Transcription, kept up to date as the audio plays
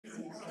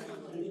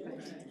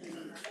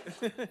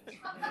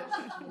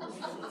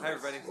Hi,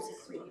 everybody.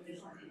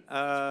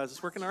 Is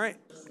this working all right?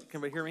 Can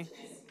everybody hear me?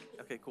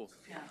 Okay, cool.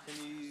 Can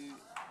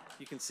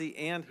you can see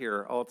and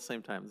hear all at the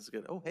same time. This is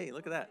good. Oh, hey,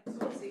 look at that.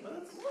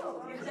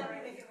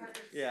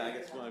 Yeah, I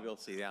guess you want to be able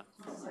to see, yeah.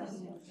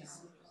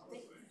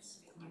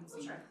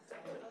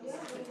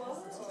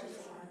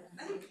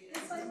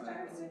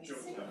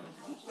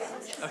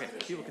 Okay,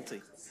 people can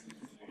see.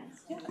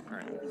 All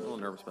right, I'm a little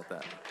nervous about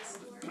that.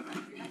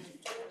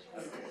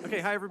 Okay,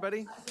 hi,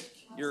 everybody.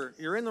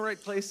 You're in the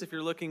right place if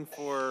you're looking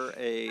for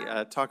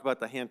a talk about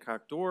the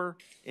Hancock door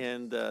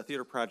and the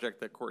theater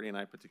project that Courtney and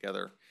I put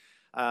together.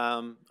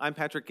 I'm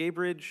Patrick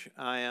Gabridge.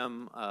 I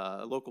am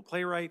a local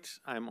playwright.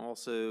 I'm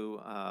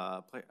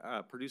also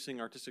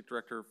producing artistic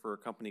director for a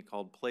company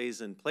called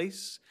Plays in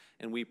Place,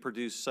 and we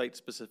produce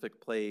site-specific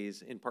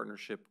plays in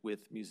partnership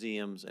with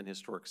museums and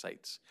historic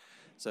sites.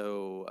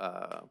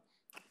 So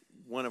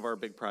one of our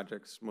big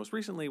projects most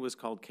recently was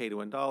called Cato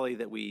and Dolly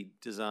that we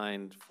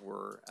designed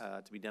for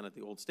to be done at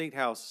the Old State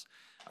House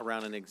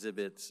around an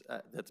exhibit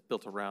that's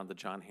built around the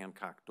John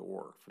Hancock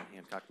door from the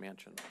Hancock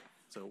Mansion.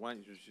 So why don't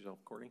you introduce yourself,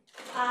 Courtney?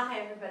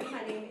 Hi, everybody.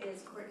 My name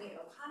is Courtney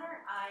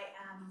O'Connor. I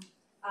am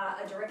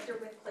a director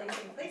with Plays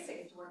in Place. I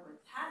get to work with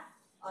Pat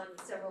on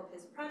several of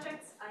his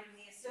projects. I'm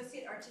the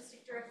associate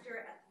artistic director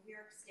at the New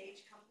York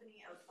Stage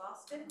Company of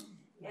Boston,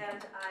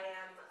 and I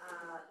am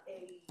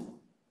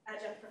an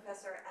adjunct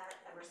professor at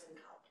Emerson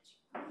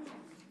College.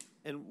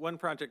 And one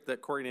project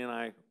that Courtney and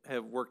I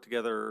have worked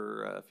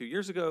together a few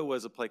years ago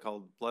was a play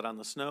called Blood on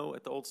the Snow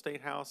at the Old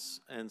State House.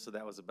 And so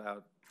that was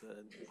about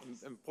the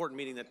important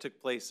meeting that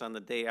took place on the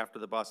day after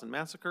the Boston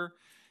Massacre.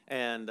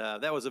 And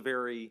that was a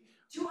very...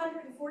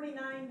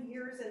 249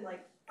 years and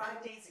like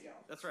 5 days ago.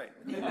 That's right.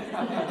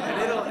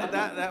 And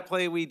that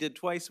play we did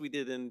twice. We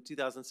did in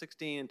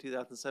 2016 and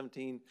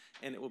 2017,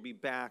 and it will be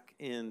back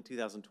in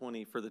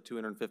 2020 for the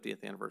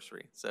 250th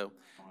anniversary. So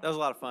that was a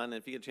lot of fun. And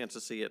if you get a chance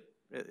to see it,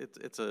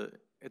 it's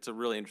a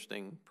really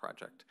interesting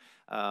project.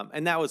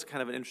 And that was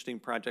kind of an interesting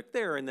project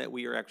there in that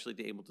we are actually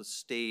able to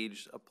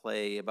stage a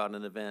play about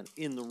an event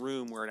in the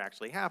room where it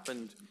actually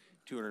happened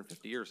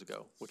 250 years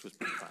ago, which was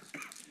pretty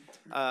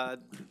fun.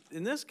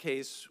 In this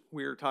case,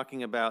 we're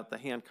talking about the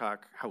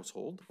Hancock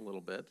household a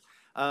little bit.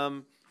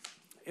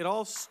 It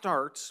all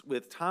starts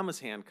with Thomas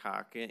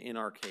Hancock in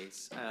our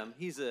case.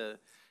 He's a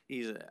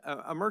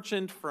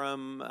merchant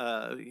from,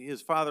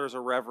 his father is a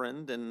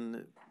reverend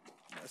and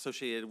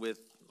associated with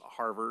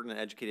Harvard, an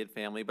educated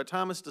family, but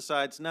Thomas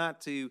decides not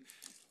to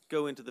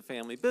go into the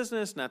family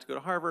business, not to go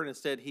to Harvard.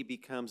 Instead, he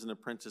becomes an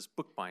apprentice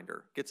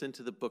bookbinder, gets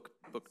into the book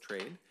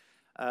trade,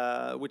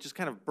 which is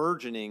kind of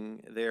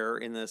burgeoning there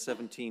in the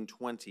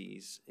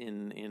 1720s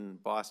in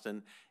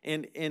Boston,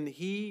 and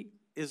he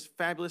is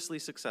fabulously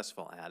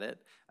successful at it,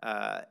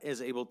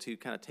 is able to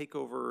kind of take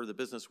over the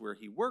business where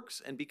he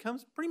works and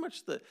becomes pretty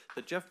much the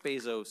Jeff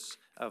Bezos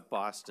of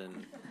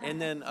Boston, and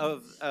then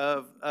of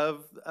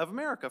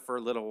America for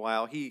a little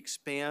while. He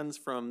expands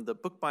from the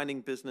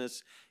bookbinding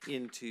business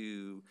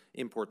into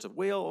imports of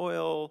whale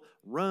oil,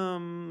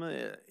 rum,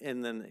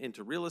 and then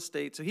into real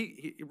estate. So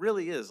he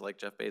really is like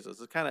Jeff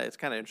Bezos. It's kind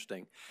of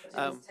interesting.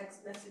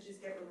 Text messages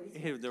get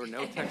released? There were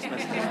no text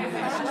messages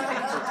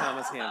released for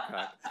Thomas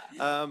Hancock.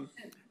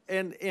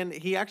 And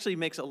he actually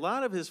makes a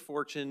lot of his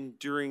fortune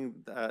during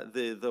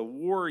the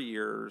war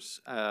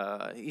years.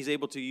 He's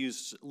able to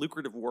use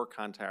lucrative war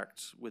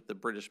contacts with the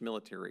British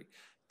military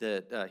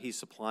that he's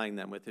supplying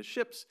them with his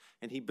ships,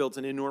 and he builds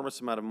an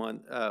enormous amount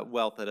of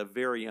wealth at a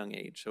very young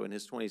age. So in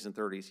his 20s and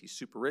 30s, he's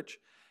super rich.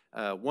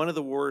 One of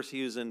the wars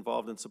he was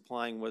involved in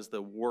supplying was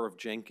the War of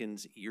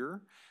Jenkins'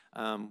 Ear,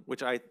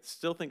 which I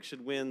still think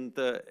should win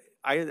the...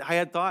 I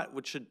had thought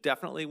which should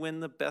definitely win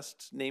the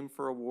best name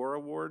for a war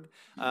award,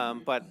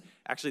 but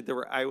actually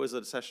I was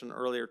at a session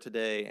earlier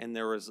today, and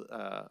there was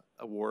a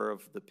War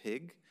of the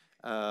Pig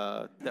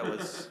that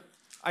was.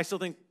 I still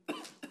think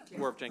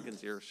War of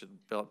Jenkins' Ear should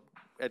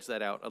edge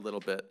that out a little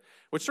bit,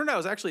 which turned out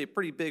was actually a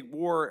pretty big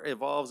war.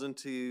 Evolves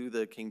into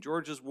the King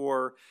George's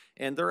War,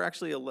 and there are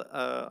actually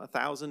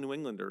 1,000 New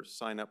Englanders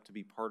sign up to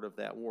be part of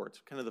that war. It's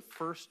kind of the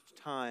first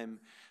time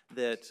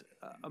that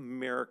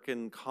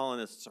American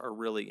colonists are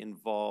really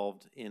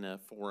involved in a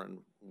foreign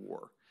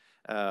war.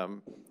 But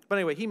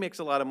anyway, he makes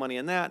a lot of money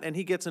in that, and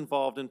he gets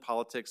involved in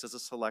politics as a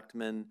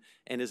selectman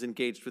and is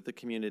engaged with the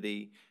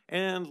community.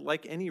 And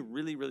like any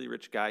really, really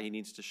rich guy, he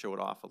needs to show it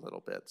off a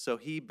little bit. So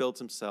he builds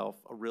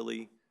himself a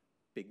really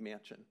big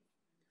mansion.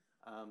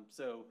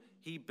 So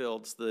he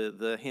builds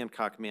the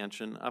Hancock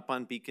Mansion up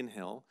on Beacon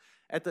Hill.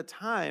 At the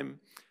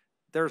time,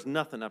 there's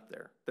nothing up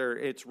there.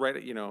 It's right,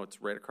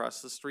 it's right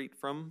across the street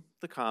from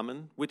the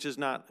Common, which is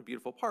not a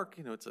beautiful park.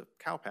 It's a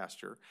cow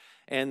pasture,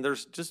 and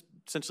there's just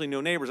essentially no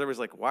neighbors. Everybody's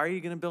like, "Why are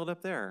you going to build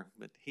up there?"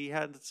 But he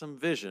had some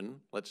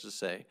vision, let's just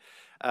say,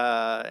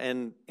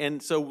 and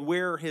so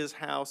where his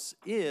house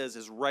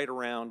is right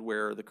around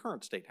where the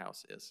current State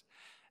House is.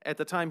 At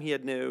the time,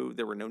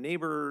 there were no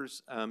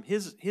neighbors.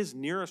 His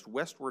nearest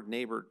westward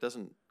neighbor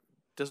doesn't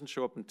doesn't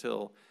show up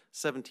until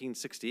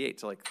 1768,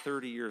 so like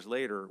 30 years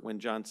later, when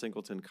John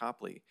Singleton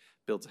Copley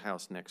builds a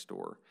house next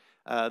door.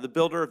 The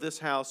builder of this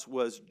house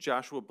was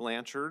Joshua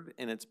Blanchard,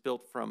 and it's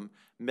built from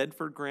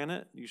Medford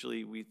granite.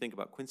 Usually we think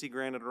about Quincy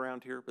granite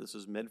around here, but this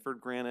is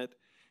Medford granite.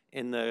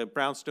 And the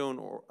brownstone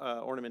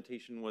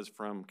ornamentation was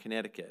from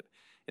Connecticut.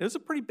 It was a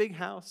pretty big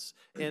house,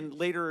 and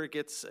later it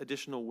gets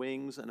additional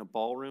wings and a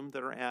ballroom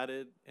that are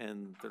added,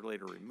 and they're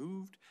later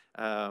removed.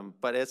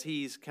 But as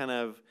he's kind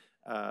of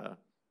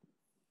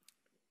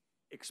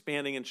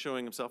expanding and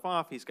showing himself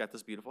off, he's got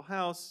this beautiful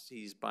house,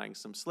 he's buying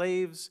some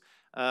slaves.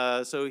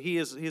 So he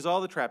has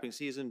all the trappings.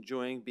 He is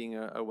enjoying being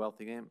a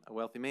wealthy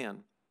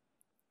man.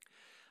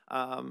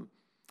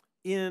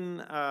 In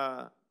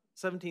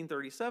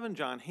 1737,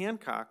 John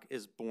Hancock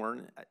is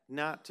born,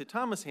 not to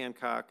Thomas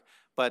Hancock,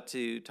 but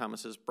to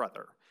Thomas's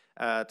brother.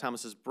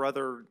 Thomas's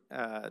brother,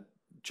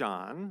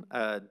 John,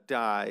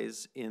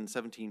 dies in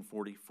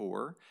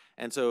 1744,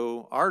 and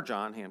so our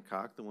John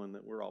Hancock, the one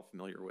that we're all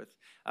familiar with,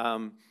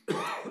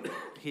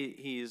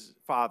 he's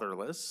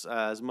fatherless.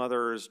 His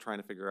mother is trying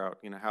to figure out,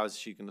 how is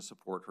she going to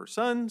support her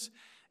sons,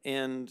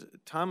 and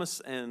Thomas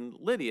and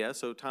Lydia,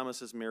 so Thomas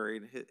has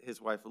married his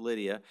wife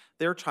Lydia,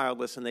 they're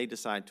childless, and they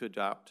decide to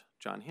adopt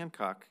John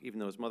Hancock, even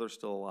though his mother's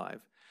still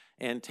alive,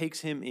 and takes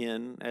him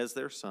in as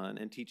their son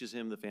and teaches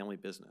him the family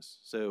business.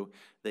 So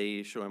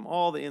they show him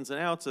all the ins and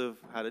outs of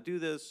how to do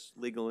this,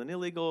 legal and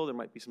illegal. There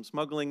might be some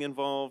smuggling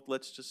involved,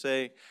 let's just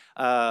say.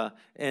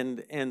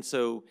 And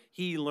so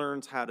he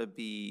learns how to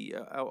be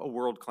a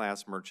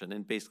world-class merchant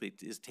and basically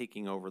is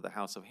taking over the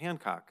house of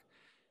Hancock.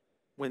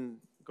 Go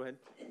ahead.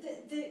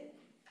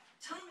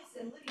 Thomas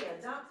and Lydia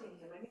adopting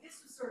him,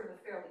 this was sort of a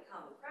fairly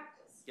common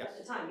practice Yes.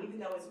 at the time, even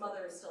though his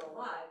mother is still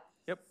alive.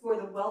 Yep. For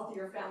the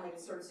wealthier family to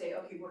sort of say,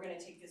 okay, we're going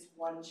to take this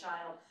one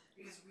child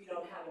because we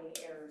don't have any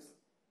heirs.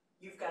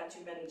 You've got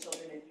too many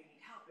children and you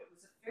need help. It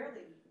was a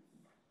fairly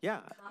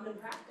common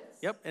practice.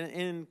 Yep,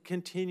 and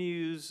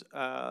continues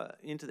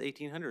into the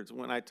 1800s.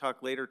 When I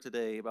talk later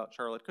today about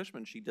Charlotte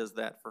Cushman, she does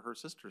that for her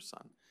sister's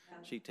son. Yeah.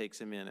 She takes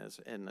him in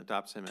and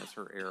adopts him as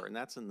her heir, and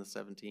that's in the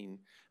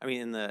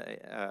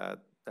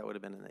that would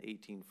have been in the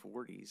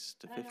 1840s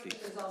to 50s. I know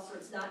there's all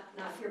sorts, not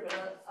here,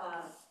 but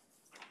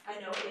I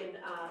know in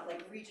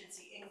like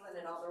Regency England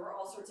and all, there were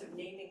all sorts of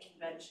naming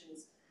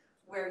conventions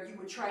where you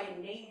would try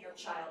and name your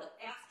child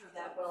after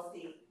that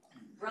wealthy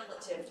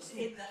relative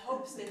in the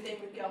hopes that they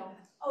would go,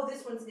 oh,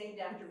 this one's named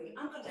after me.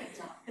 I'm going to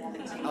adopt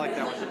that. I like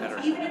that one better.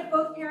 Even if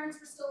both parents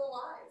were still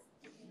alive.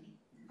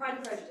 Pride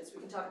and Prejudice,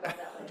 we can talk about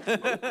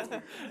that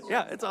later.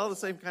 Yeah, it's all the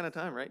same kind of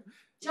time, right?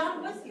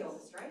 John was the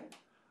oldest,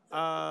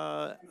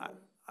 right?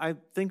 I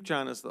think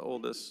John is the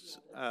oldest.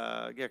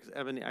 Because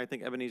I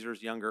think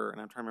Ebenezer's younger, and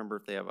I'm trying to remember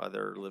if they have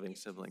other living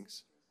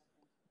siblings.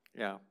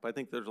 Yeah, but I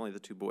think there's only the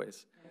two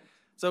boys.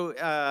 So, we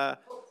have a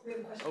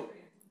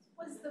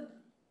question for you.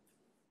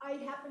 I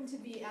happened to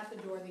be at the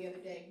door the other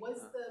day.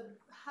 Was the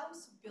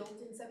house built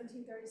in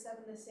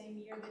 1737, the same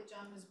year that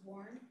John was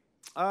born?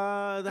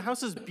 The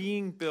house is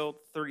being built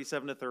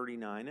 37 to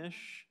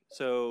 39-ish.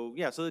 So,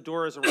 yeah, so the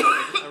door is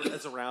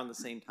around the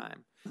same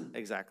time,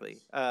 exactly.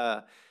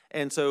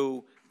 And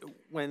so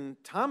when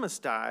Thomas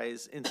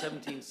dies in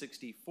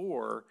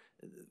 1764,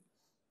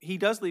 he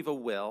does leave a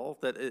will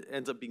that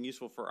ends up being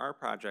useful for our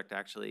project,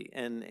 actually.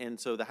 And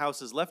so the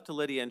house is left to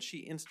Lydia, and she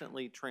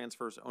instantly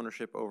transfers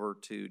ownership over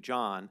to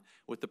John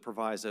with the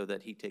proviso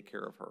that he take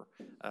care of her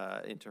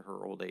into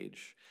her old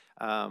age.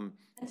 And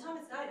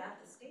Thomas died at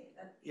the state.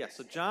 Yeah,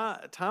 so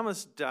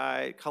Thomas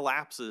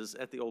collapses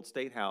at the old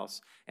State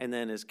House and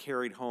then is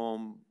carried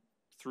home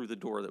through the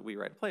door that we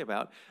write a play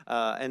about,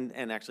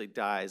 and actually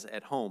dies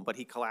at home. But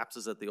he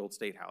collapses at the old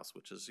State House,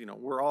 which is,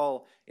 we're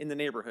all in the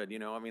neighborhood,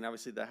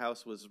 obviously the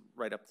house was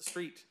right up the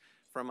street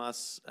from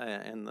us,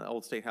 and the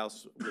old State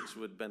House, which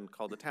would have been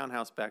called the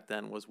townhouse back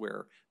then, was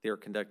where they were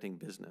conducting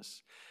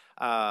business.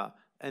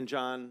 And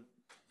John,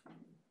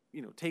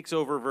 takes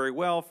over very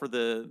well for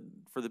the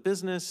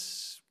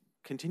business,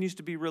 continues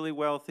to be really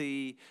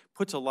wealthy,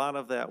 puts a lot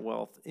of that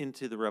wealth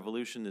into the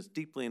revolution, is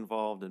deeply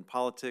involved in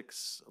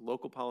politics,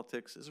 local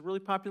politics, is a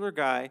really popular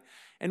guy,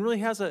 and really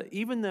has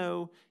even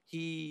though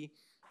he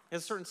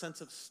has a certain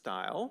sense of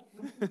style.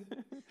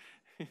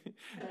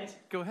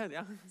 Go ahead,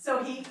 yeah.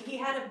 So he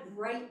had a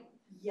bright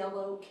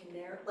yellow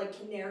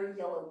canary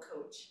yellow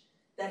coach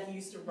that he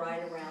used to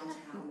ride around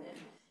town in,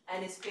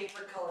 and his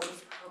favorite color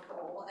was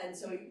purple, and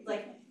so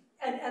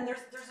And there's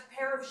a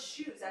pair of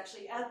shoes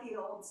actually at the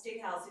old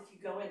State House. If you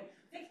go in,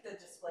 I think the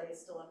display is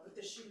still up with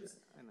the shoes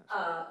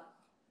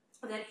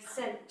that he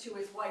sent to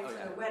his wife for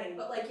their wedding.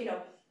 But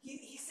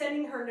he's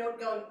sending her a note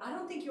going, I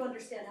don't think you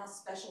understand how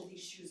special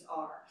these shoes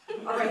are.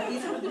 All right,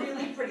 these are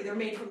really pretty. They're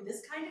made from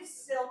this kind of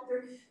silk.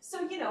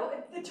 So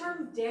the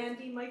term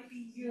dandy might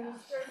be used.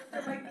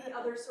 There might be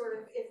other sort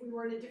of, if we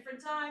were in a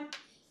different time,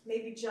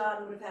 maybe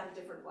John would have had a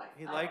different wife.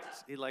 He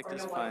liked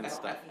his fine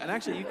stuff. And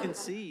actually, you can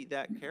see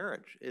that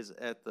carriage is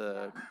at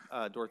the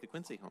Dorothy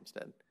Quincy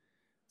homestead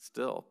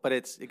still. But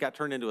it got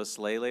turned into a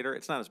sleigh later.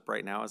 It's not as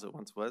bright now as it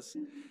once was.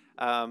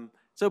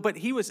 So, but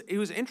he was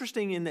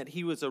interesting in that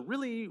he was a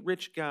really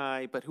rich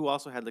guy, but who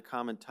also had the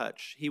common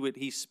touch.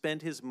 He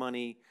spent his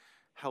money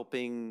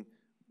helping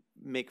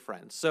make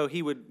friends. So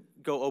he would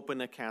go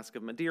open a cask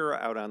of Madeira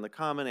out on the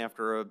common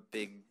after a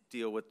big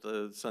deal with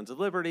the Sons of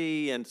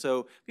Liberty, and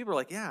so people are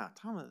like, yeah,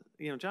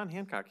 John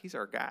Hancock, he's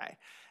our guy,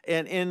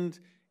 and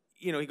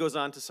he goes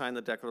on to sign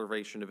the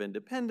Declaration of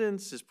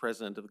Independence. Is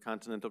president of the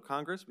Continental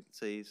Congress. We could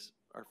say he's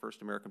our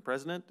first American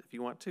president, if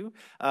you want to.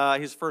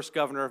 He's first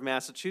governor of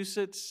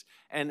Massachusetts,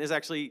 and is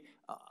actually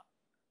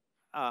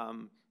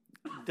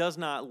does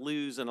not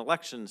lose an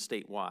election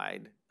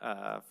statewide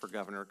for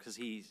governor, because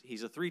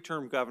he's a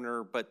 3-term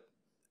governor, but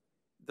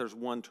there's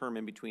 1 term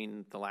in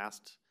between the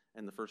last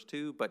and the first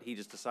 2, but he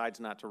just decides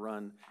not to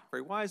run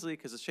very wisely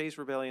because the Shays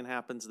Rebellion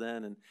happens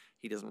then, and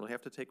he doesn't really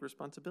have to take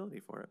responsibility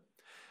for it.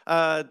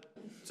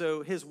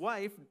 So his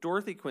wife,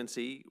 Dorothy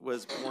Quincy,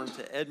 was born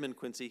to Edmund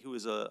Quincy, who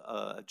was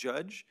a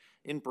judge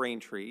in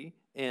Braintree,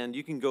 and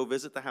you can go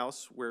visit the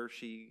house where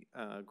she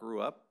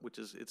grew up,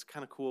 it's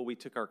kind of cool. We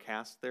took our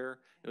cast there.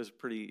 It was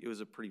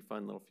a pretty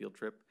fun little field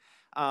trip.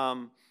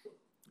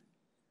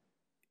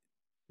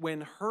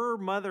 When her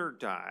mother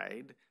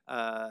died,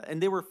 and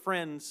they were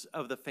friends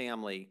of the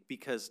family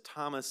because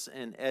Thomas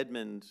Hancock and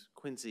Edmund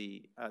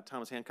Quincy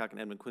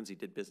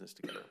did business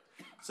together.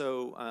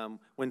 So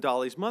when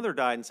Dolly's mother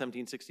died in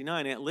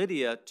 1769, Aunt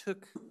Lydia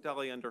took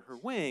Dolly under her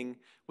wing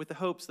with the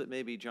hopes that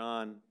maybe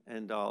John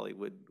and Dolly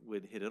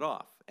would hit it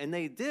off. And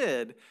they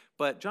did,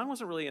 but John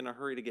wasn't really in a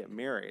hurry to get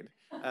married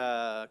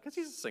because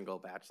he's a single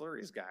bachelor.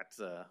 He's got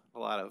a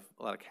lot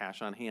of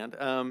cash on hand.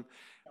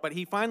 But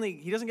he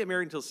doesn't get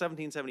married until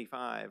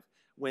 1775.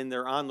 When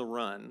they're on the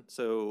run.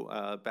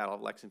 So Battle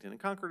of Lexington and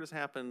Concord has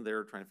happened.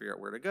 They're trying to figure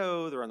out where to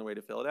go. They're on the way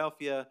to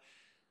Philadelphia.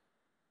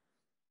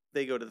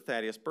 They go to the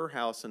Thaddeus Burr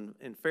House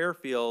in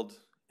Fairfield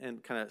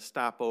and kind of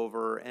stop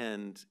over,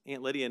 and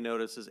Aunt Lydia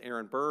notices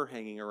Aaron Burr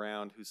hanging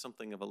around, who's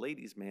something of a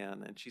ladies'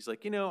 man, and she's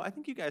like, I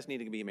think you guys need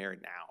to be married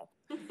now.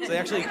 So they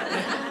actually,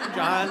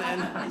 John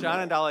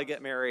and Dolly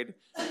get married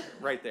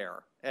right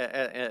there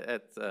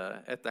at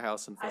the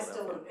house in Philadelphia. I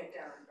still would have picked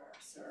Aaron Burr,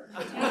 sir.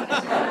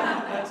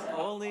 That's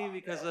only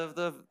because of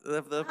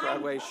the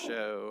Broadway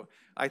show.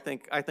 I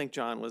think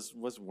John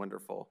was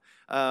wonderful.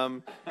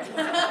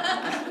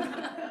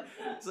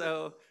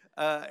 So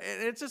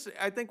it's just,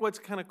 I think what's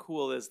kind of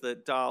cool is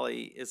that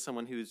Dolly is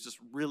someone who's just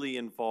really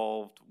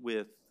involved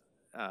with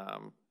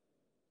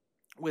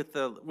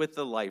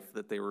the life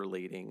that they were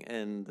leading,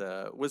 and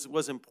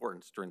was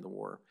important during the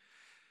war.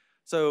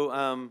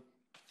 So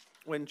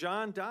when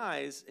John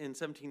dies in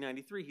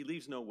 1793, he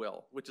leaves no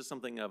will, which is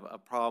something of a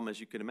problem, as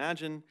you could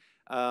imagine.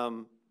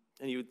 And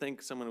you would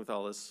think someone with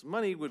all this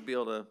money would be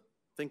able to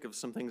think of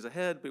some things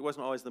ahead, but he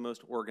wasn't always the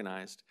most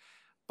organized.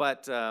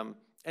 But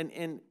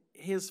and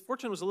his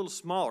fortune was a little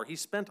smaller. He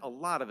spent a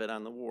lot of it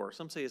on the war.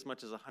 Some say as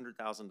much as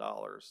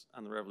 $100,000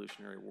 on the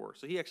Revolutionary War.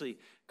 So he actually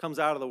comes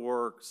out of the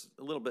war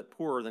a little bit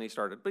poorer than he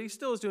started, but he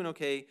still is doing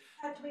okay.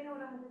 Do we know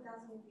what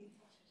 100,000 would be?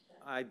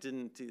 I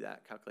didn't do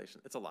that calculation.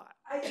 It's a lot.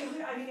 I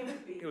mean, it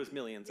would be. It was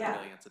millions and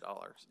millions of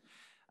dollars.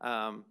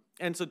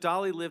 And so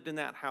Dolly lived in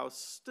that house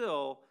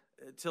still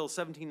until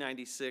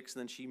 1796, and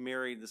then she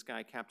married this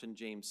guy, Captain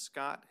James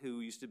Scott,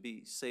 who used to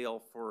sail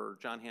for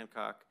John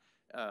Hancock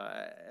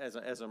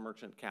as a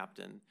merchant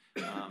captain.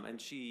 And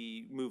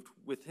she moved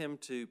with him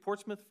to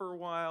Portsmouth for a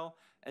while,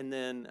 and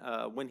then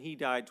when he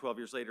died 12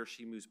 years later,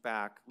 she moves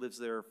back, lives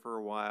there for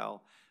a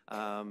while,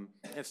 and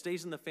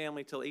stays in the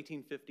family till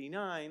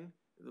 1859.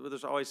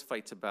 There's always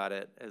fights about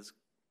it, as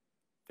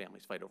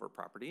families fight over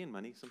property and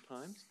money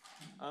sometimes.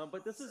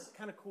 But this is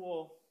kind of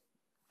cool.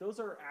 Those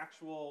are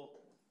actual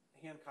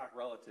Hancock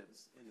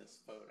relatives in this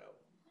photo,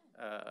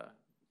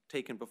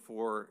 taken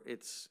before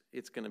it's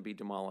going to be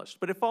demolished.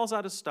 But it falls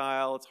out of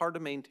style. It's hard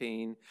to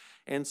maintain,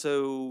 and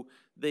so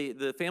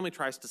the family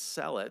tries to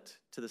sell it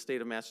to the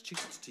state of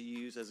Massachusetts to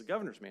use as a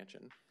governor's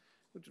mansion.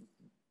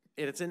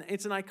 It's an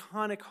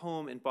iconic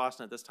home in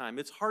Boston at this time.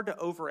 It's hard to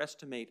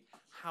overestimate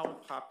how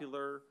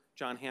popular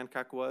John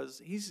Hancock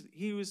was.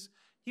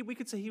 We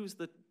could say he was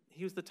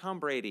the Tom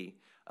Brady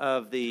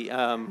of the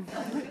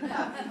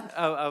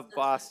of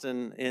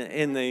Boston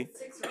in the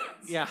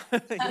yeah. He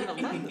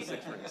loved the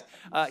Six Rings.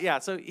 Yeah,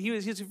 so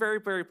he's a very,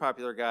 very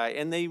popular guy,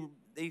 and they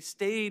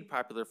stayed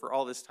popular for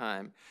all this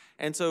time.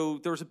 And so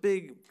there was a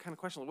big kind of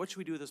question: what should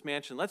we do with this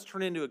mansion? Let's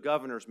turn it into a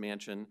governor's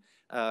mansion.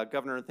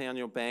 Governor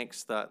Nathaniel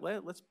Banks thought,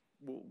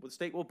 the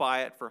state will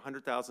buy it for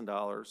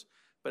 $100,000.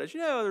 But as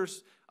you know,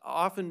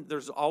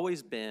 there's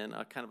always been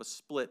a kind of a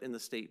split in the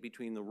state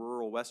between the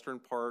rural western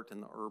part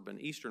and the urban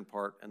eastern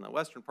part. And the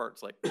western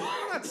part's like, we're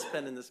not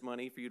spending this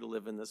money for you to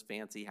live in this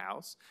fancy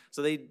house.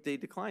 So they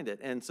declined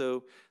it. And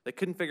so they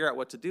couldn't figure out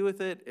what to do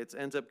with it. It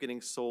ends up getting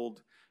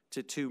sold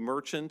to 2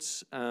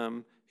 merchants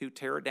who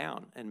tear it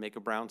down and make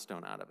a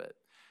brownstone out of it.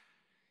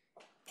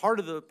 Part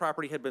of the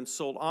property had been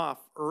sold off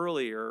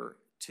earlier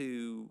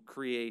to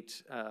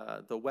create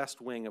the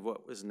west wing of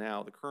what was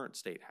now the current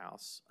State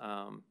House.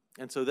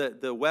 And so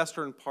the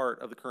western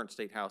part of the current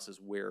State House is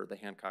where the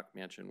Hancock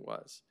Mansion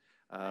was.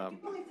 I do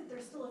believe that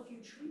there's still a few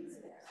trees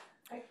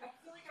there.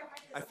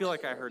 I feel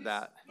like I heard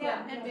that.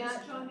 Yeah, and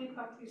Matt, John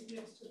Hancock is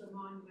next to the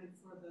monument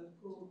for the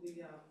pool, the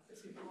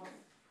 64th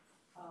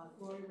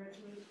Glory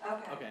Regiment.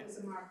 Okay. There's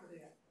a marker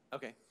there.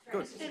 Okay,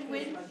 good. And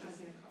when,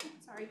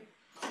 sorry,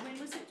 when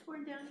was it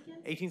torn down again?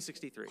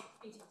 1863.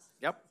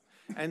 Yep.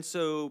 And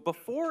so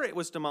before it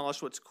was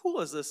demolished, what's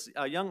cool is this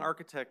young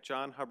architect,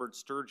 John Hubbard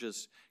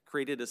Sturgis,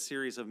 created a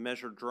series of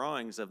measured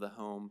drawings of the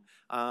home,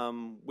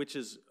 which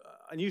is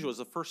unusual. It's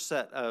the first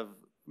set of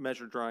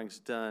measured drawings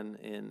done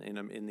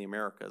in the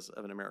Americas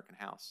of an American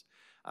house.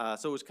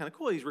 So it was kind of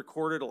cool. He's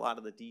recorded a lot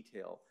of the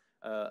detail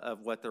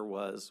of what there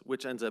was,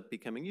 which ends up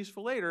becoming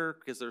useful later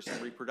because there's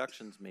some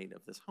reproductions made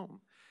of this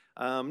home.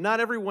 Not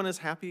everyone is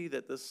happy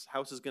that this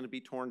house is going to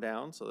be torn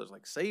down. So there's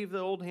like, save the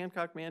old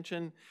Hancock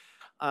Mansion,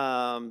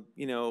 avoid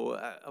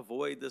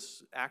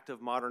this act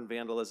of modern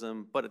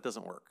vandalism, but it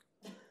doesn't work.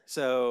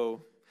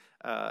 So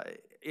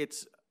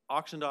it's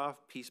auctioned off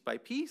piece by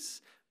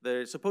piece.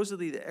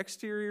 Supposedly the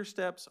exterior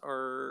steps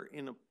are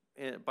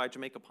by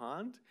Jamaica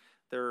Pond.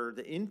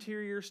 The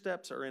interior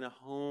steps are in a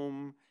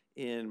home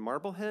in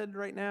Marblehead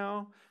right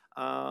now.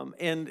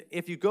 And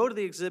if you go to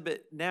the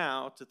exhibit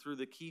now through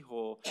the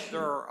keyhole,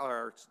 there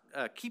are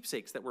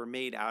keepsakes that were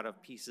made out of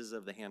pieces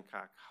of the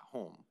Hancock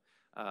home.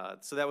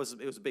 So it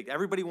was big.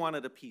 Everybody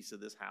wanted a piece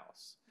of this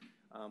house.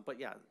 But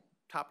yeah,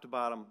 top to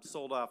bottom,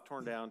 sold off,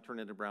 torn down,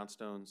 turned into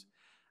brownstones.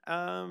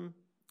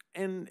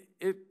 And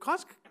it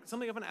caused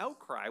something of an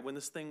outcry when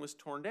this thing was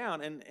torn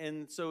down.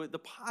 And so the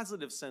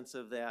positive sense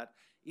of that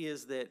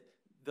is that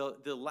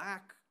the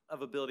lack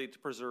of ability to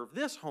preserve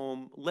this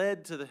home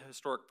led to the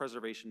historic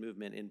preservation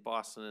movement in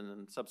Boston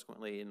and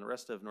subsequently in the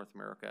rest of North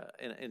America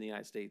in the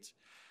United States.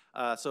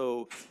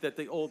 So that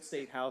the Old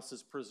State House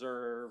is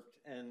preserved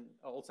and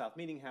Old South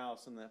Meeting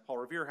House and the Paul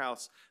Revere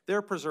House,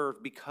 they're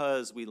preserved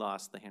because we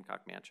lost the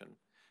Hancock Mansion.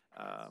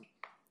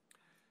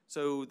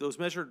 So those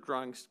measured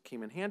drawings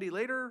came in handy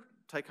later.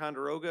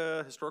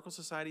 Ticonderoga Historical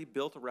Society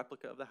built a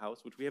replica of the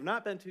house, which we have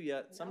not been to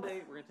yet.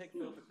 Someday we're gonna take a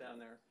field trip down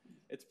there.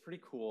 It's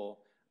pretty cool.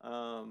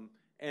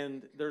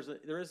 And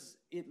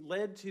it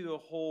led to a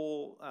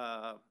whole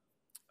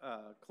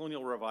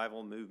colonial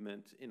revival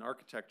movement in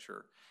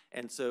architecture.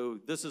 And so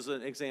this is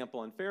an example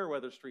on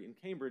Fairweather Street in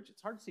Cambridge.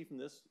 It's hard to see from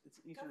this. It's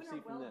easier to see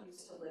from this.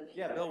 Used to live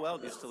Yeah, here. Bill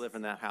Weld used to live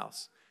in that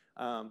house.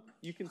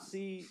 You can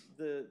see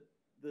the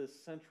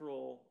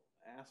central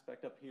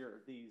aspect up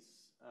here. These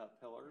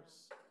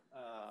pillars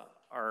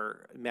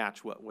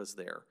match what was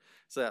there.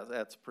 So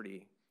that's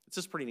pretty. It's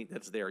just pretty neat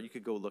that's there. You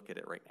could go look at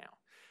it right now.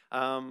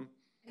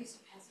 I used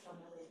to pass it on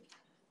my way to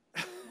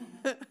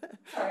Canada.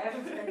 Sorry,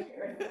 I'm very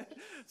here.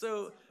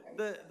 So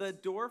the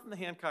door from the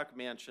Hancock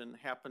Mansion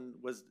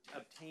was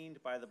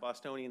obtained by the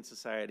Bostonian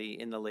Society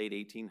in the late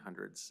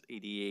 1800s,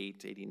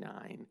 88,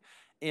 89,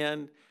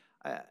 and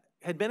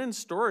had been in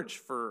storage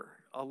for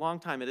a long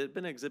time. It had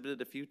been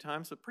exhibited a few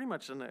times, but pretty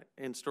much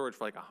in storage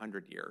for like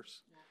 100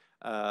 years.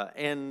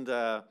 And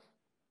the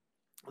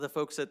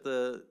folks at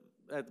the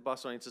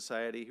Bostonian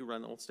Society who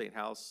run the Old State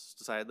House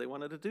decided they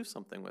wanted to do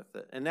something with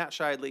it. And Nat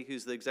Shidley,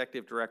 who's the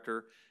executive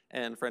director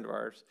and friend of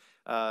ours,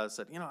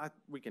 said,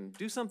 we can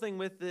do something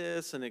with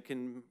this, and it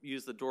can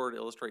use the door to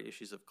illustrate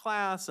issues of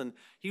class. And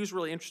he was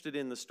really interested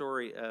in the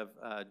story of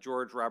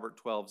George Robert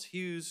Twelves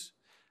Hughes,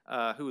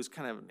 who was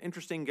kind of an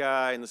interesting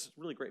guy, and this is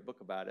a really great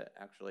book about it,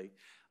 actually.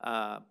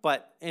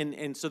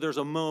 And so there's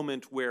a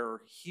moment where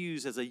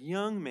Hughes, as a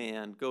young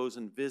man, goes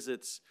and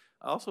visits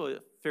also a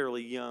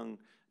fairly young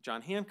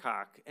John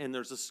Hancock, and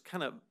there's this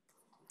kind of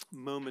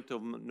moment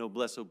of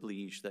noblesse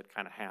oblige that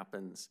kind of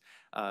happens,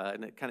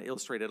 and it kind of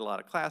illustrated a lot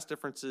of class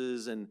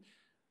differences, and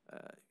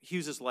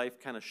Hughes's life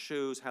kind of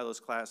shows how those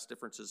class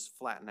differences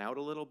flatten out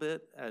a little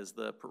bit as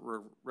the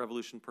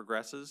revolution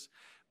progresses,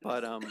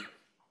 but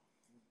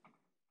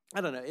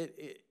I don't know,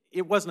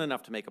 it wasn't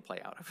enough to make a play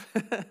out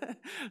of.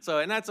 So,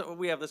 and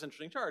we have this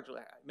interesting charge,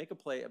 make a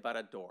play about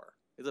a door.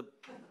 It's a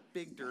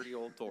big, dirty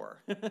old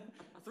door. A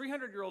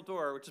 300-year-old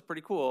door, which is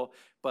pretty cool,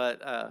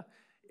 but,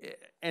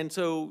 and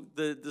so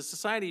the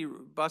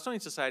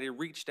Bostonian Society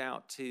reached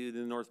out to the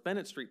North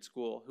Bennett Street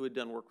School, who had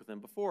done work with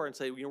them before, and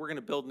say, we're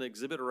gonna build an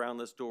exhibit around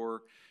this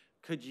door.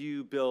 Could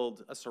you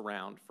build a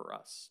surround for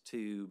us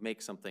to make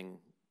something,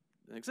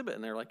 an exhibit?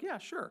 And they're like, yeah,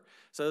 sure.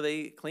 So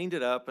they cleaned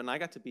it up, and I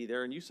got to be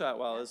there, and you saw it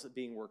while it was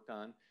being worked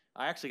on.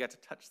 I actually got to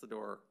touch the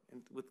door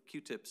with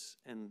Q-tips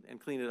and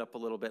clean it up a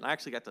little bit. And I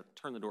actually got to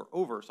turn the door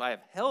over, so I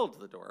have held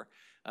the door.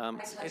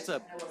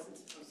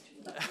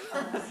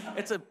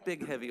 It's a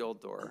big, heavy old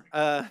door.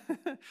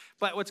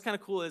 But what's kind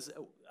of cool is,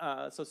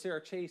 so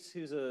Sarah Chase,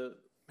 who's a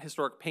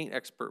historic paint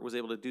expert, was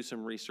able to do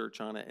some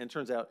research on it, and it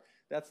turns out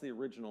that's the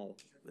original.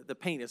 The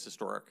paint is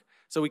historic,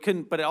 so we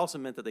couldn't. But it also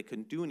meant that they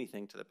couldn't do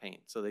anything to the paint,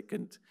 so they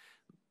couldn't.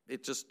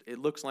 It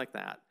looks like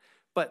that,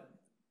 but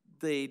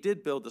they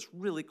did build this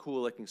really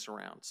cool looking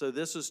surround. So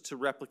this is to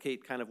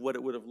replicate kind of what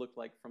it would have looked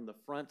like from the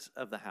front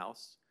of the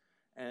house.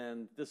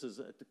 And this is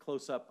a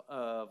close-up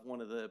of one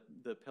of the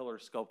pillar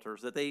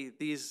sculptures that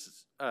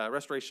these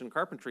restoration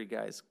carpentry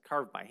guys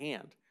carved by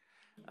hand.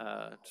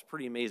 It's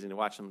pretty amazing to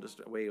watch them just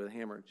away with a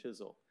hammer and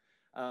chisel.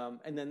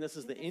 And then this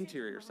is the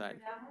interior side.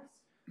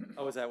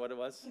 Oh, is that what it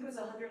was? It was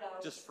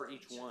 $100 Just for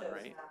each one, of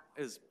those right? back.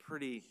 It was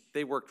pretty,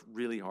 they worked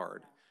really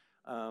hard.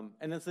 And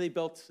then so they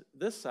built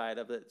this side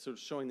of it, sort of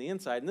showing the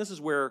inside, and this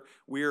is where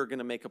we're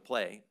gonna make a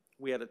play.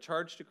 We had a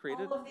charge to create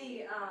it. All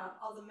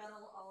the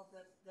metal, all of the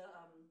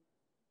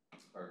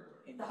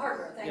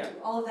hardware, thank Yeah. you,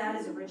 all of that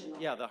is original.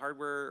 Yeah, the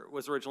hardware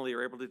was originally, you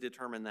were able to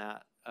determine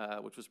that,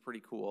 which was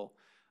pretty cool.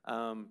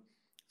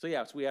 So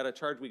yeah, so we had a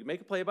charge, we could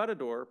make a play about a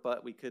door,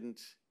 but we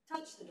couldn't,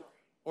 Touch the door.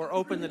 or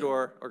open the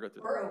door, or go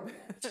through the door. Or open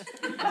it.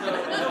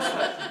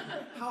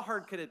 How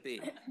hard could it be?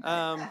 So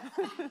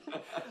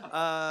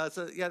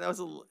yeah, that was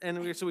and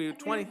we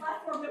 20. A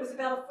platform that was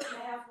about 1.5 feet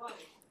wide.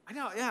 I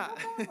know, yeah.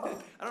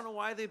 I don't know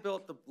why they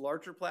built the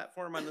larger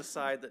platform on the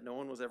side that no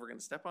one was ever going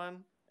to step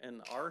on,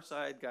 and our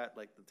side got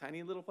like the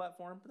tiny little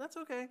platform. But that's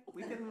okay.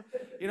 We can,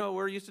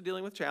 we're used to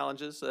dealing with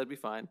challenges, so that'd be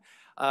fine.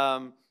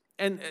 And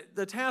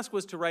the task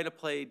was to write a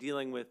play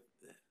dealing with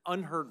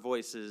unheard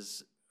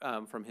voices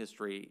from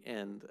history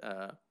and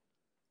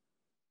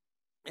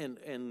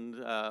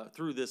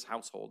through this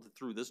household,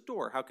 through this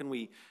door. How can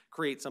we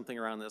create something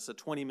around this, a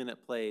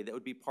 20-minute play that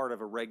would be part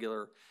of a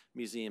regular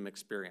museum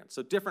experience?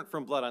 So different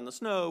from Blood on the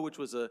Snow, which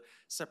was a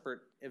separate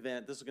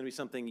event. This is going to be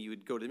something you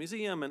would go to the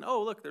museum and,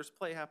 oh, look, there's a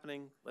play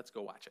happening. Let's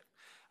go watch it.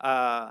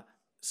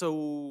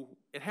 So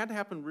it had to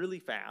happen really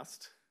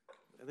fast.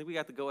 I think we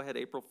got the go-ahead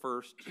April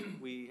 1st.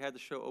 We had the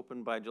show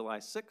open by July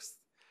 6th,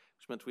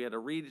 which meant we had to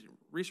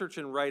research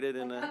and write it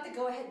in I got to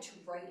go ahead to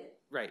write it.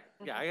 Right.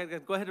 Yeah, I had to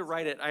go ahead and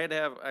write it.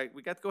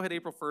 We got to go ahead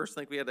April 1st. I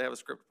think we had to have a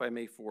script by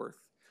May 4th.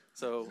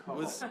 So it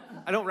was,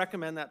 I don't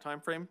recommend that time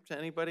frame to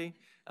anybody.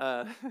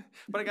 But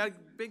I got a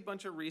big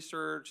bunch of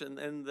research,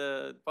 and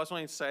the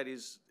Boston Society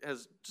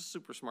has just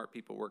super smart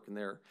people working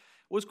there.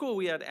 What was cool,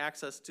 we had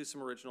access to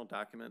some original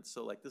documents.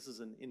 So like this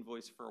is an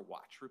invoice for a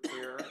watch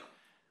repair.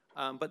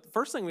 But the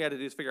first thing we had to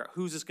do is figure out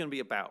who's this going to be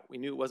about. We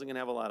knew it wasn't going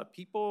to have a lot of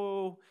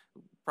people,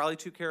 probably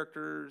 2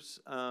 characters.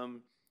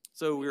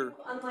 So we were,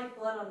 unlike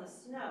Blood on the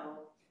Snow,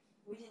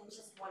 we didn't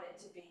just want it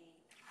to be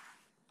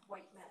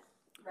white men.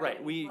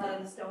 Right. Blood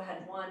on the Snow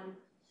had one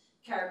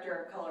character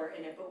of color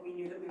in it, but we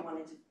knew that we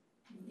wanted to,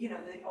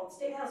 the old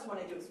State House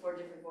wanted to explore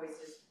different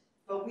voices,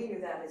 but we knew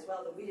that as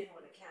well, that we didn't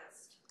want to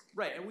cast.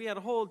 Right, and we had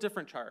a whole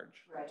different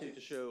charge Right. to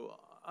show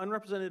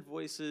unrepresented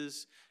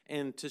voices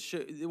and to show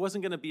it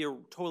wasn't going to be a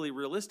totally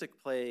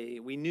realistic play.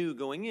 We knew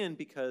going in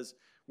because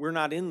we're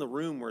not in the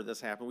room where this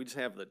happened. We just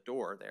have the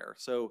door there,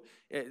 so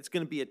it's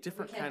going to be a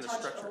different kind of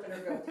structure.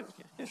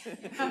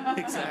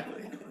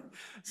 Exactly.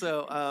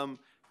 So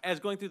as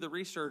going through the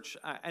research,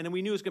 and then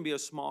we knew it was going to be a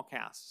small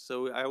cast,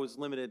 so I was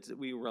limited.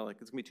 We were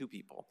like, it's going to be 2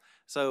 people.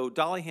 So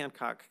Dolly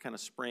Hancock kind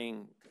of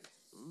sprang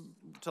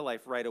to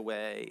life right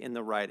away in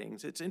the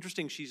writings. It's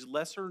interesting. She's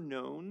lesser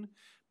known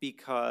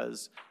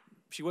because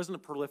she wasn't a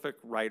prolific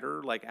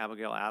writer like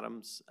Abigail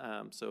Adams,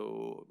 and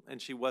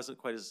she wasn't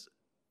quite as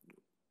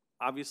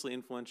obviously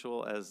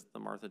influential as the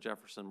Martha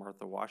Jefferson,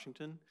 Martha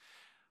Washington,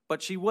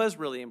 but she was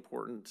really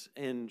important,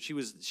 and she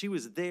was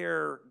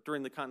there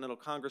during the Continental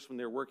Congress when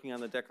they were working on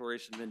the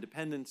Declaration of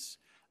Independence,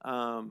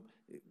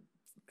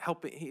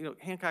 helping,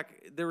 Hancock,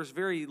 there was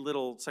very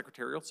little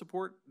secretarial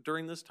support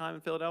during this time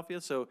in Philadelphia,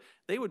 so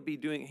they would be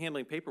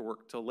handling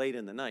paperwork till late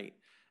in the night.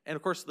 And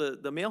of course,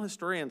 the male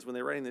historians, when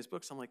they're writing these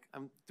books,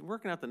 I'm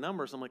working out the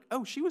numbers. I'm like,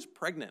 oh, she was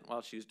pregnant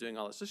while she was doing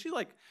all this. So she's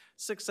like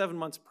 6-7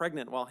 months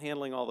pregnant while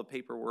handling all the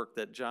paperwork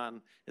that John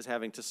is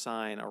having to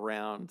sign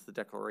around the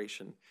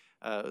Declaration.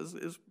 It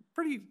was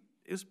pretty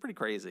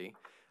crazy.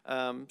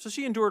 So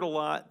she endured a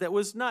lot that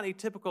was not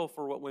atypical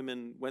for what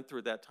women went through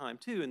at that time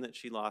too, in that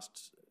she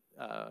lost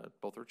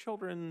both her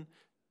children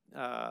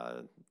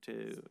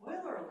to. Spoiler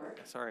alert.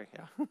 Sorry,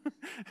 yeah.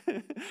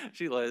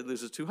 She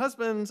loses 2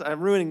 husbands.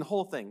 I'm ruining the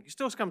whole thing. You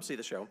still come see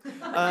the show.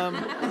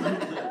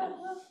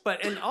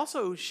 And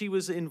also she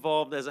was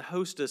involved as a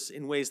hostess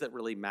in ways that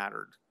really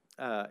mattered.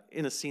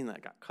 In a scene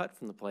that got cut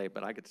from the play,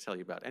 but I get to tell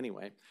you about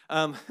anyway.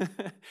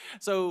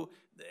 So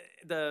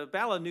the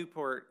Battle of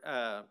Newport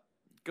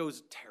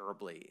goes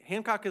terribly.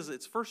 Hancock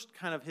it's first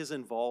kind of his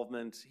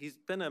involvement. He's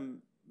been a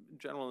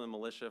general in the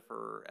militia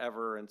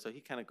forever, and so he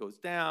kind of goes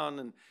down,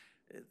 and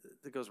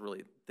it goes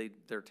really,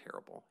 they're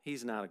terrible.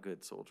 He's not a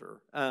good soldier.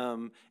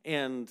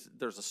 And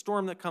there's a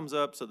storm that comes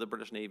up, so the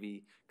British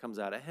Navy comes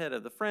out ahead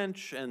of the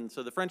French, and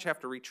so the French have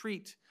to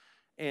retreat.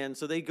 And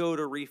so they go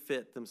to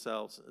refit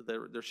themselves,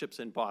 their ships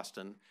in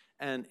Boston.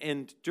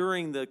 And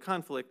during the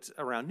conflict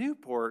around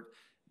Newport,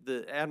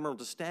 the Admiral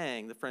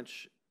d'Estaing, the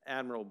French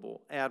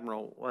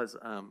admiral, was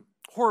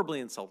horribly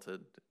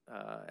insulted,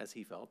 as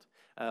he felt,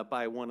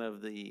 by one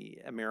of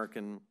the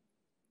American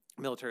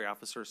military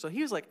officers. So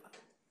he was like,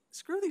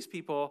 screw these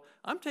people,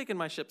 I'm taking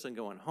my ships and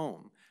going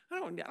home. I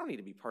don't need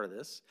to be part of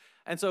this.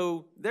 And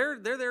so they're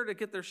there to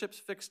get their ships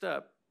fixed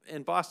up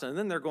in Boston, and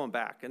then they're going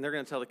back, and they're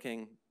going to tell the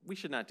king, we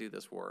should not do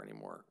this war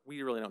anymore.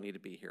 We really don't need to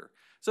be here.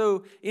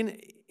 So in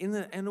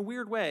a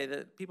weird way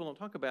that people don't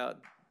talk about,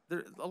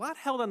 there's a lot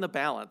held on the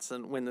balance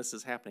when this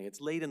is happening.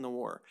 It's late in the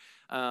war.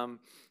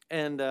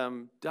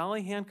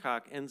 Dolly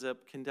Hancock ends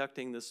up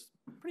conducting this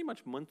pretty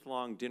much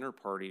month-long dinner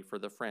party for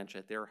the French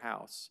at their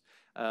house.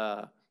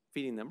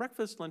 feeding them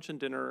breakfast, lunch, and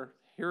dinner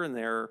here and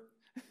there.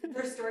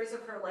 There's stories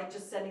of her like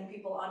just sending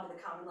people onto the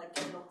common, like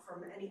get milk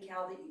from any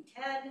cow that you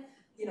can,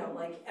 you know,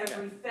 like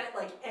every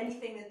like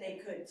anything that they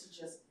could to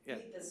just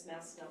feed this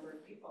mass number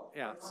of people.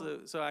 Yeah,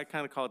 so I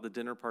kind of call it the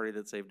dinner party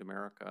that saved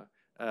America,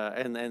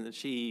 and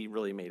she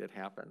really made it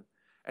happen.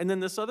 And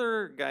then this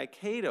other guy,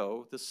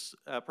 Cato, this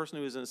person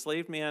who was an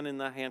enslaved man in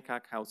the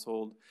Hancock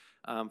household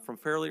from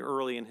fairly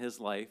early in his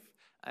life,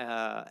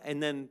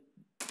 and then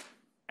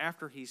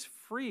after he's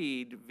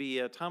freed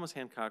via Thomas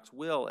Hancock's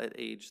will at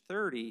age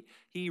 30,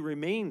 he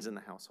remains in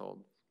the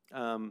household.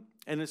 And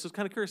it's just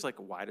kind of curious, like,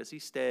 why does he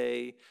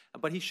stay?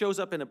 But he shows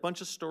up in a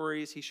bunch of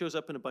stories. He shows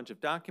up in a bunch of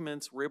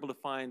documents. We're able to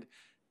find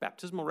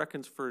baptismal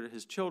records for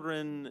his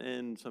children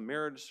and some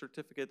marriage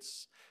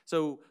certificates.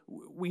 So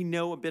we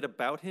know a bit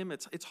about him.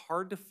 It's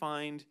hard to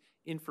find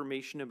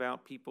information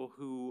about people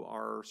who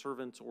are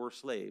servants or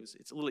slaves.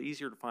 It's a little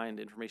easier to find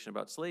information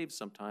about slaves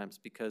sometimes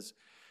because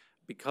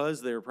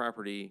they're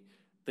property,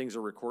 things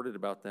are recorded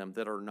about them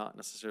that are not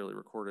necessarily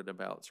recorded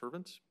about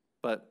servants.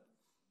 But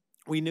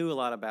we knew a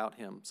lot about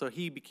him, so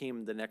he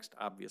became the next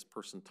obvious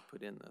person to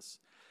put in this.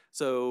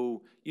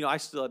 So, you know, I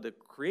still had to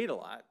create a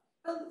lot.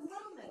 But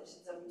little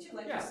mentions of him too,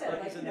 like you said,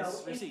 like, you know,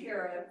 in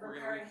here,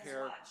 repairing his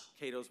watch.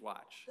 Cato's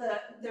watch.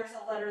 There's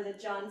a letter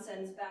that John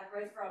sends back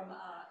right from,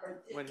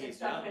 or when it's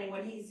documenting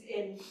when he's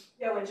in,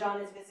 you know, when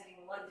John is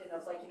visiting London,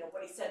 of like, you know,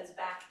 what he sends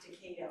back to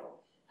Cato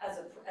as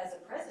a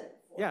present.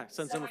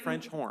 Sends him a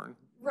French horn.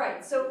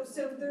 Right, so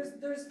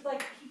there's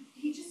like,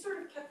 he just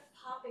sort of kept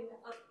popping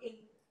up in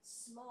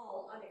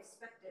small,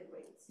 unexpected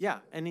ways. Yeah,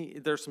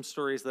 and there's some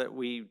stories that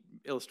we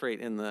illustrate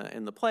in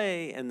the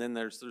play, and then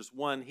there's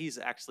one, he's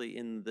actually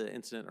in the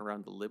incident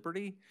around the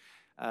Liberty,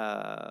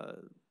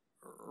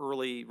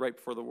 early, right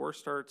before the war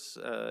starts,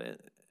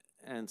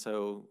 and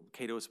so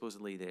Cato is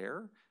supposedly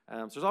there.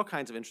 So there's all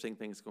kinds of interesting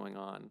things going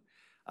on.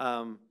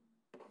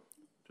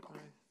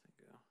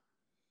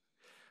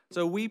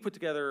 So we put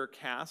together a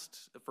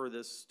cast for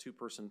this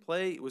two-person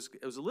play. It was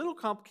a little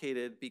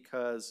complicated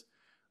because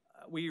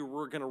we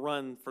were going to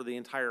run for the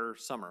entire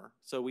summer.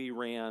 So we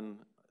ran,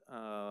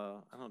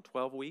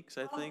 12 weeks,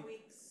 I think. 12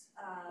 weeks,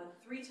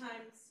 3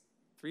 times.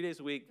 3 days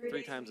a week,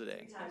 3 times a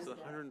day. 3 times So a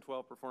day.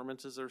 112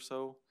 performances or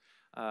so.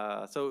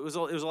 So it was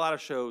a lot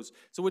of shows.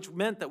 So which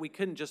meant that we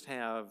couldn't just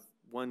have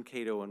one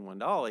Cato and one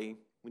Dolly.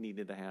 We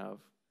needed to have.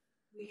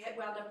 We had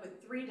wound up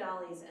with 3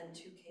 Dollys and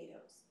 2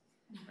 Catos.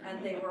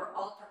 And they were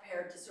all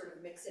prepared to sort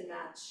of mix and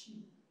match.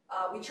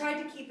 We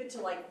tried to keep it to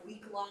like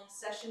week-long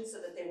sessions so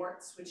that they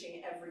weren't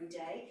switching every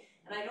day.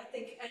 And I don't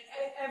think,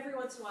 every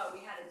once in a while we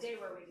had a day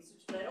where we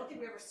switched, but I don't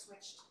think we ever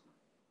switched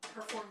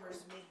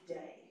performers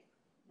midday,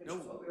 which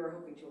is what we were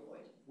hoping to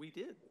avoid. We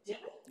did. Did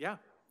we? Yeah.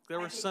 There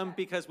were some,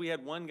 because we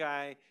had one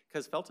guy,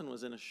 because Felton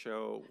was in a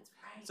show. That's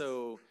right.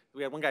 So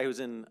we had one guy who was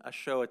in a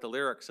show at the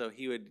Lyric, so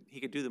he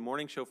could do the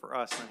morning show for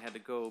us and had to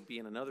go be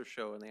in another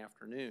show in the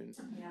afternoon.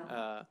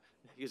 Yeah.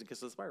 He was in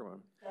Kiss of the Spider Woman.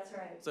 That's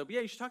right. So, but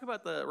yeah, you should talk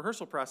about the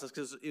rehearsal process,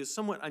 because it was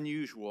somewhat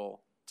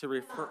unusual to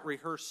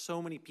rehearse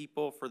so many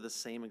people for the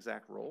same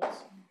exact roles.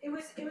 It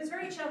was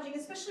very challenging,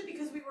 especially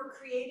because we were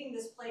creating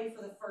this play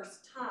for the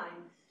first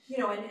time. You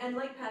know, and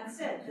like Pat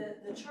said,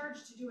 the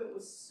charge to do it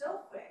was so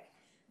quick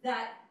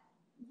that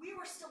we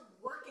were still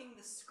working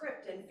the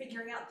script and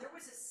figuring out there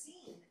was a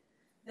scene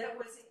that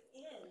was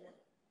in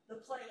the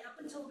play up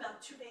until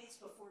about 2 days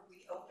before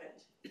we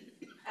opened.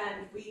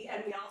 And we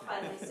all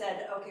finally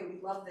said, okay, we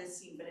love this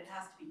scene, but it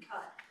has to be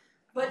cut.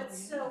 But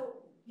so,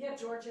 yeah,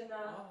 George and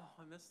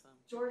I miss them.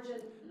 George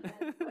and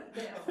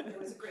it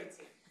was a great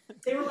scene.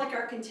 They were like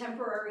our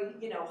contemporary,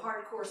 you know,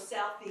 hardcore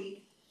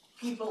Southie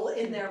people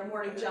in their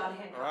morning John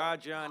Hancock. Ah,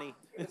 Johnny.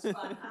 It was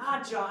fun.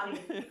 Johnny.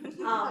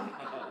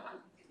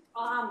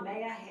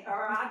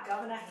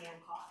 Governor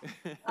Hancock.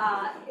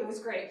 It was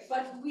great,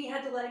 but we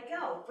had to let it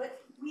go.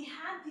 But we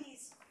had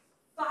these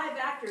 5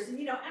 actors, and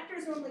you know,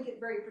 actors normally get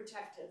very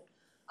protective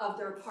of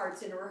their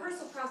parts in a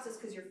rehearsal process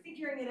because you're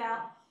figuring it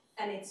out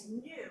and it's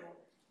new.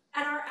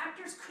 And our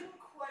actors couldn't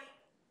quite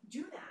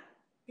do that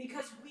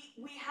because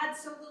we had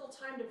so little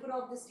time to put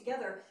all of this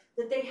together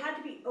that they had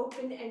to be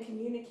open and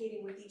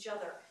communicating with each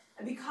other.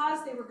 And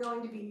because they were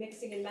going to be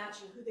mixing and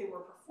matching who they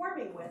were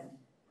performing with,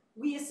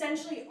 we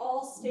essentially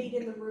all stayed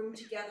in the room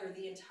together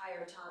the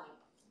entire time.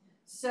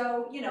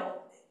 So, you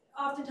know,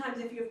 oftentimes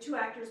if you have 2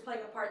 actors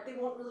playing a part, they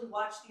won't really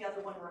watch the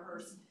other one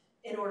rehearse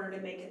in order to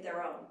make it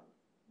their own.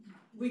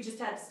 We just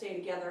had to stay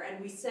together, and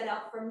we set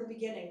out from the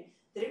beginning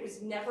that it was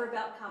never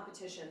about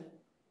competition.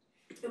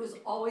 It was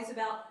always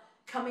about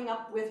coming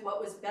up with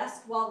what was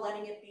best while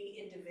letting it be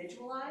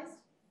individualized.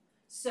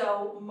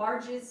 So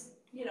Marge's,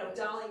 you know,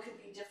 Dolly could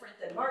be different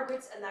than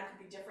Margaret's, and that could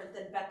be different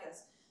than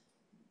Becca's.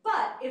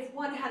 But if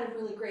one had a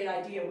really great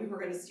idea, we were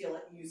going to steal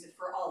it and use it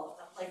for all of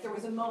them. Like there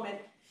was a moment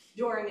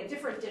during a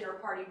different dinner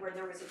party where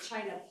there was a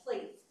china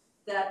plate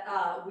that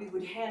we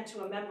would hand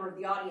to a member of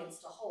the audience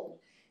to hold.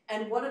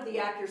 And one of the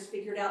actors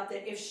figured out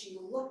that if she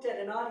looked at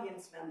an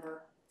audience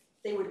member,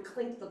 they would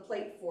clink the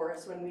plate for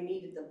us when we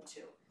needed them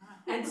to.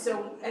 And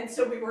so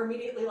we were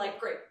immediately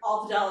like, great,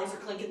 all the Dollys are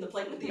clinking the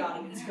plate with the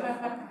audience. Go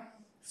for it.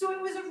 So it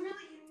was a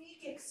really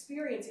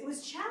experience. It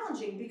was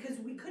challenging because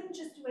we couldn't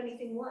just do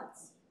anything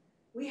once.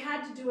 We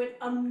had to do it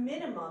a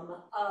minimum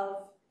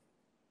of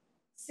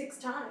 6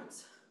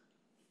 times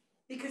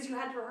because you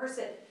had to rehearse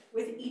it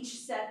with each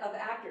set of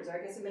actors, or I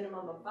guess a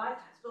minimum of 5 times,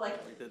 but like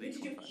you had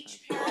to do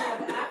each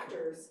pair of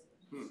actors.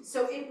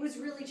 So it was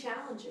really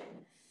challenging.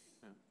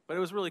 Yeah. But it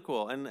was really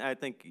cool, and I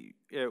think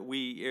it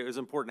was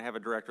important to have a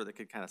director that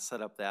could kind of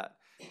set up that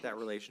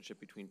relationship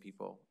between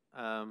people.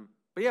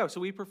 But yeah, so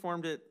we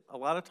performed it a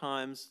lot of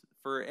times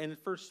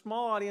for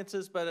small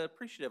audiences, but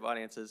appreciative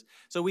audiences.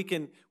 So we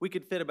could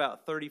fit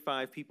about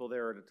 35 people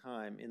there at a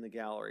time in the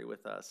gallery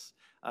with us.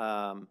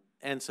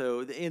 And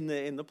so in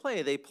the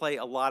play, they play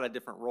a lot of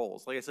different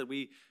roles. Like I said,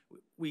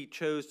 we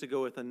chose to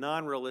go with a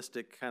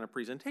non-realistic kind of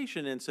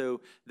presentation, and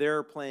so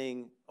they're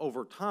playing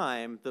over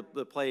time.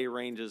 The play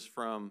ranges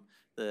from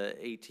the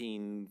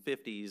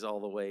 1850s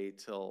all the way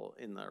till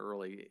in the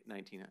early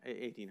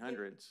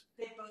 1800s.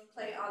 They both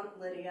play Aunt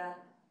Lydia.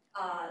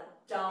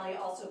 Dolly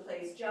also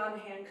plays John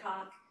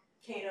Hancock.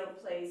 Cato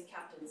plays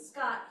Captain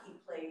Scott. He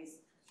plays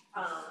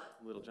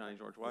Little Johnny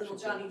George Washington.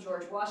 Little Johnny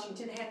George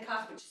Washington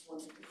Hancock, which is one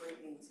of the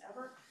great names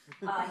ever.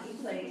 He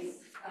plays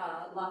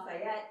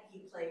Lafayette. He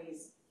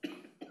plays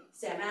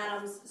Sam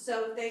Adams.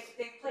 So they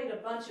played a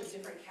bunch of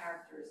different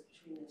characters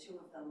between the two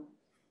of them.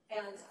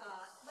 And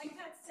like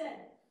Pat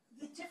said,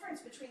 the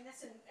difference between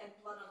this and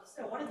Blood on the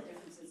Snow, one of the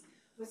differences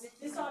was that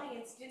this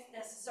audience didn't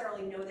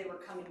necessarily know they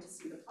were coming to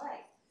see the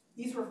play.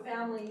 These were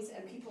families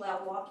and people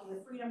out walking the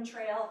Freedom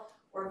Trail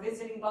or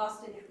visiting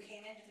Boston who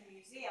came into the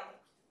museum,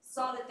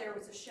 saw that there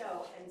was a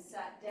show, and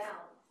sat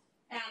down.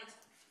 And,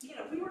 you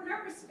know, we were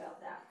nervous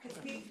about that because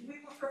we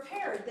were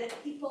prepared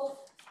that people,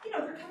 you know,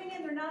 they're coming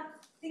in, they're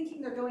not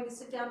thinking they're going to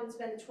sit down and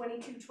spend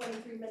 22,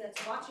 23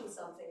 minutes watching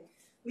something.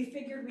 We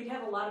figured we'd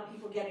have a lot of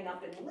people getting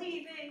up and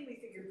leaving. We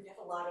figured we'd have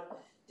a lot of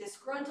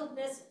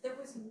disgruntledness. There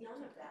was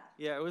none of that.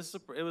 Yeah, it was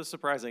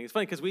surprising. It's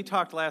funny because we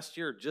talked last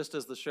year just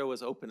as the show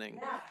was opening,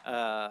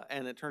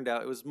 and it turned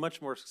out it was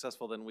much more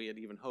successful than we had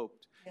even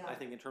hoped. Yeah. I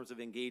think in terms of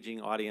engaging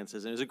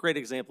audiences, and it was a great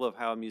example of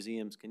how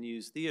museums can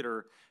use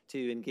theater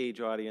to engage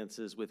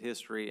audiences with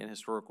history and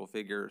historical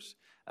figures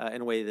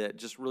in a way that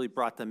just really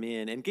brought them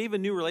in and gave a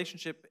new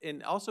relationship,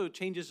 and also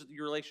changes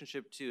your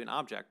relationship to an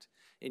object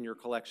in your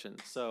collection.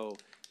 So,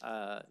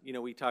 you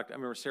know, we talked, I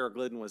remember Sarah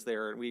Glidden was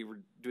there, and we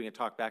were doing a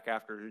talk back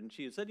after, and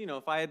she said, you know,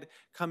 if I had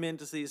come in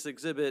to see this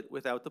exhibit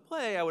without the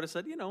play, I would have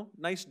said, you know,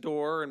 nice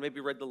door, and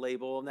maybe read the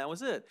label, and that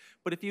was it.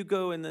 But if you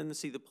go and then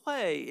see the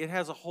play, it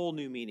has a whole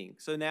new meaning.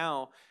 So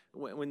now,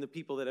 when the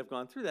people that have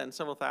gone through that, and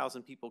several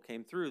thousand people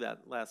came through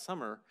that last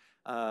summer,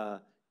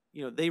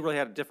 you know, they really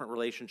had a different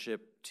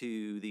relationship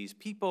to these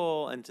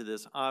people and to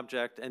this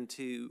object, and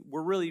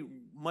were really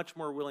much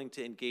more willing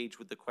to engage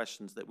with the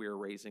questions that we were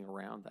raising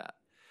around that.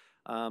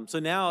 So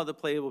now the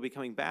play will be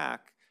coming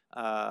back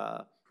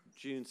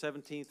June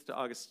 17th to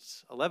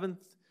August 11th,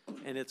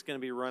 and it's going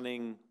to be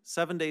running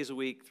 7 days a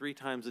week, 3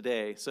 times a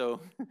day.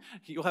 So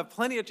you'll have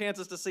plenty of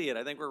chances to see it.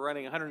 I think we're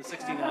running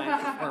 169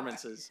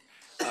 performances.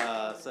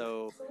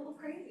 So It's a little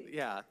crazy.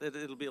 Yeah,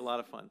 it'll be a lot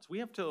of fun. So we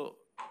have till,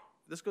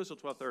 this goes till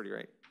 12:30,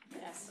 right?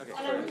 Yes. Okay.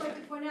 And I would like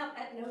to point out,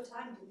 at no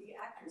time did the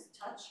actors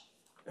touch.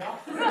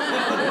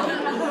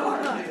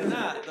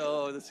 Not,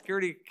 though. The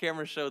security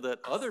cameras show that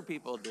other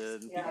people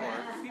did.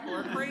 People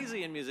are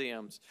crazy in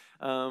museums.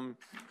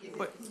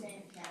 But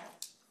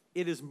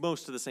it is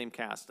most of the same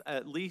cast.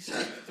 At least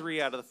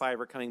 3 out of the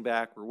 5 are coming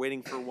back. We're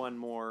waiting for one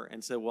more,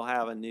 and so we'll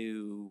have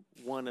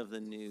one of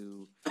the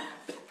new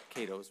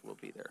Catos will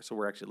be there. So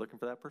we're actually looking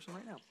for that person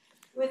right now.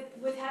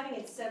 With having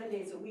it 7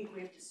 days a week,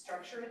 we have to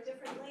structure it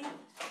differently.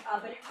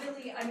 But it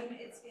really, I mean,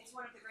 it's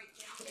one of the great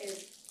things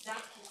is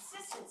that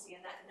consistency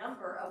and that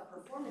number of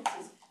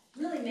performances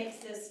really makes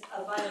this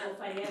a viable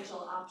financial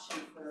option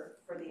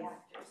for the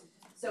actors.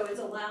 So it's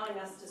allowing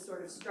us to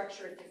sort of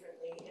structure it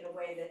differently in a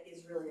way that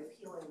is really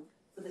appealing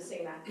for the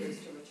same actors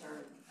to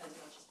return as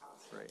much as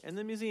possible. Right, and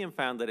the museum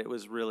found that it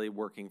was really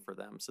working for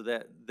them, so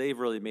that they've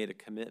really made a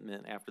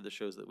commitment after the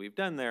shows that we've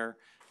done there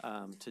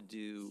to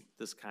do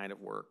this kind of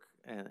work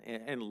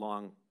and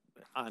long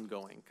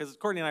ongoing. Because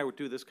Courtney and I would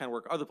do this kind of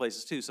work other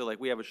places too. So like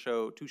we have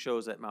 2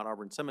 shows at Mount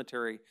Auburn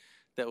Cemetery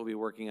that we'll be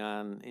working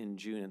on in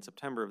June and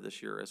September of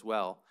this year as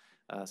well.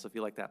 So if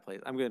you like that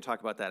place, I'm going to talk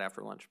about that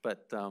after lunch.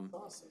 But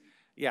Awesome.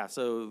 yeah,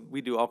 so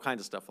we do all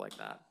kinds of stuff like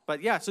that.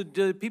 But yeah, so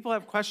do people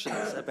have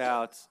questions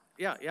about?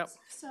 Yeah, yep.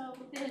 So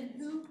then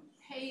who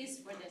pays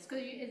for this?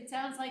 Because it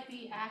sounds like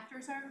the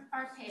actors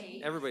are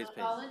paid. Everybody's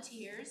paid.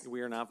 Volunteers.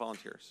 We are not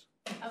volunteers.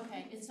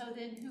 Okay, and so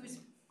then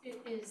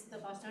is the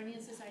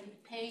Bostonian Society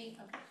paying?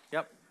 Okay.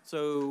 Yep.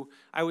 So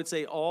I would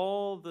say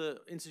all the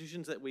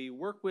institutions that we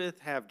work with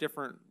have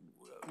different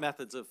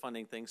methods of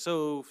funding things.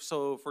 So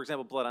for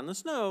example, Blood on the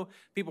Snow,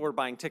 people were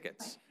buying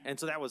tickets, and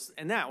so that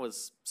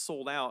was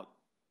sold out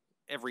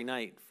every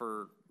night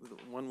for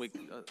 1 week,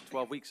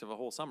 12 weeks of a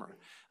whole summer.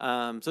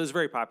 So it was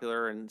very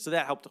popular, and so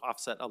that helped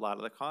offset a lot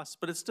of the costs.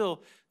 But it's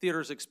still,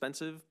 theater's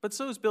expensive, but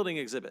so is building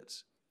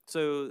exhibits.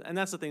 So, and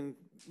that's the thing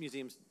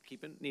museums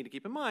need to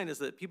keep in mind, is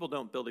that people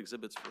don't build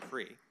exhibits for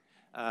free.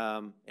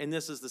 And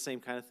this is the same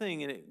kind of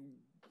thing, and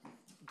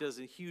does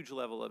a huge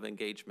level of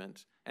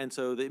engagement. And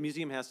so the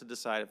museum has to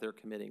decide if they're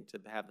committing to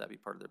have that be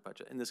part of their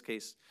budget. In this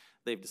case,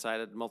 they've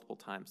decided multiple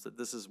times that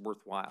this is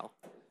worthwhile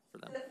for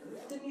them.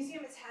 The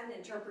museum has had an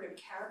interpretive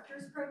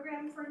characters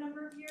program for a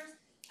number of years,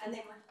 and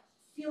they were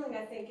feeling,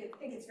 I think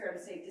it's fair to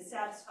say,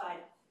 dissatisfied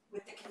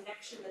with the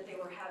connection that they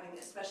were having,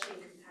 especially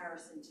in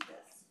comparison to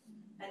this.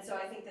 And so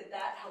I think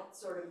that helped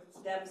sort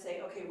of them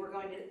say, okay, we're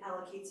going to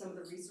allocate some of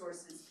the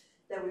resources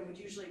that we would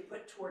usually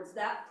put towards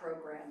that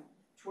program,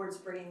 towards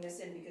bringing this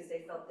in, because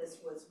they felt this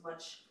was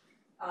much,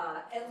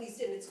 at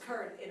least in its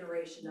current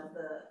iteration of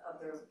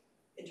the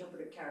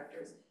interpretive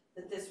characters,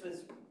 that this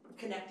was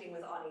connecting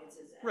with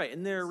audiences. Right,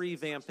 and they're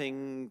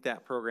revamping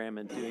that program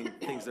and doing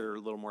things that are a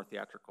little more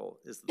theatrical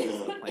is the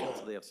plan.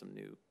 So they have some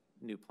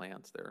new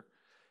plans there.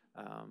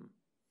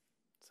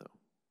 So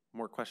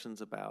more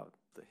questions about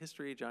the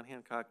history, John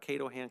Hancock,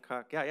 Cato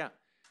Hancock. Yeah.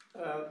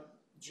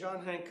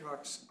 John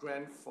Hancock's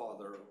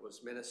grandfather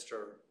was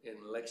minister in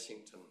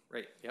Lexington.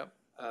 Right, yep.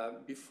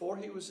 Before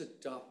he was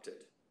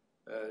adopted,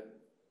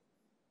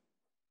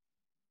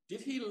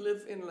 did he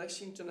live in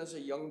Lexington as a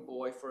young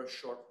boy for a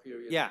short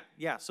period?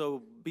 Yeah.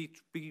 So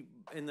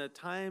in the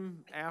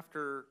time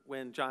after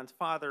when John's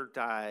father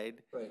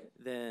died, right.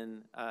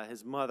 Then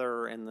his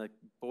mother and the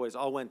boys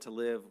all went to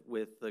live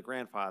with the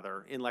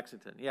grandfather in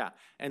Lexington. Yeah,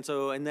 and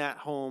so in that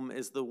home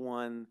is the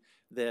one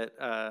that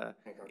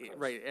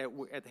right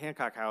at the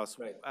Hancock House,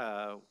 right.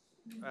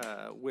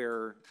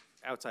 Where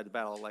outside the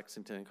Battle of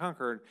Lexington and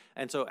Concord,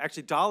 and so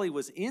actually Dolly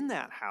was in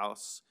that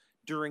house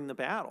during the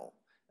battle.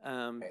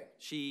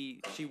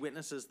 She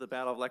witnesses the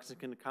Battle of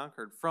Lexington and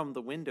Concord from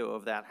the window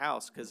of that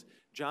house because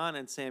John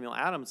and Samuel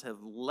Adams have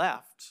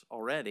left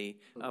already,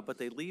 but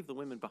they leave the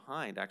women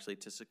behind actually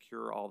to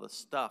secure all the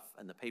stuff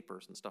and the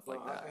papers and stuff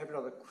like that. I have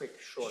another quick,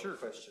 short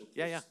question.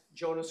 Yeah.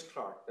 Jonas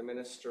Clark, the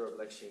minister of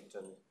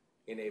Lexington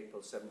in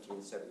April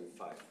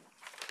 1775.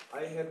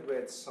 I had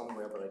read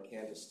somewhere, but I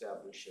can't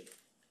establish it,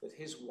 that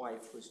his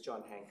wife was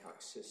John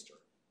Hancock's sister.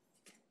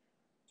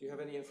 Do you have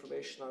any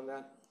information on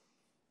that?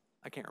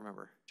 I can't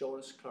remember.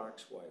 Jonas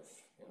Clark's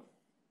wife. Yeah.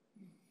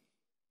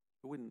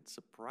 It wouldn't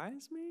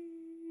surprise me,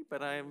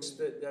 but I'm...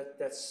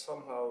 That's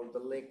somehow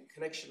the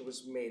connection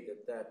was made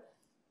that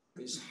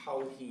is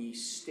how he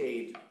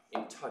stayed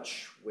in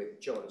touch with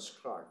Jonas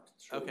Clark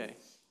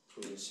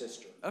through his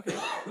sister. Okay,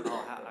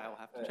 I'll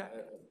have to check.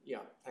 Yeah,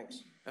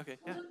 thanks. Okay,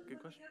 yeah, good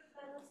question.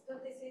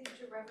 Don't they say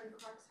to Reverend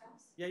Clark's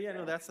house? Yeah,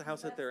 no, that's the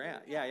house that they're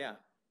at. Yeah.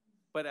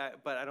 But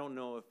I don't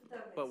know if,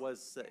 but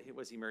was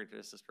he married to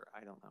his sister?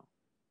 I don't know.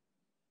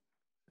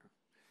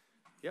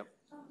 Yep.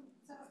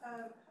 So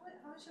how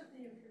much of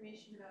the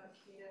information about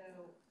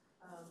Cato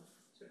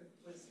sort of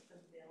was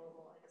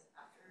available, I guess,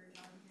 after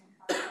John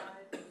Hancock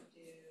died?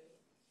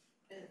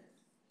 Is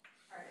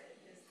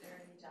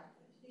there any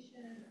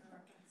documentation or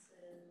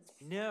references?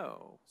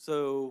 No.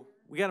 So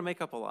we got to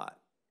make up a lot.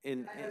 I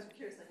was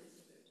curious, like, is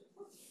he moved to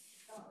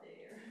Dolly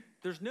or?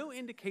 There's no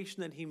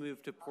indication that he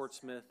moved to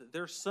Portsmouth.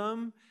 There's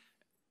some,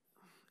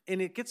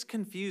 and it gets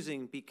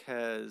confusing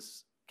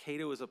because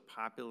Cato is a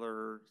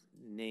popular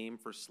name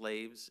for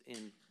slaves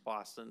in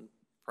Boston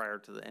prior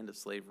to the end of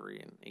slavery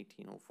in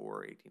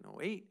 1804,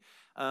 1808.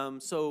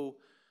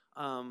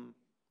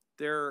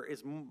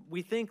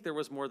 We think there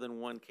was more than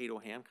one Cato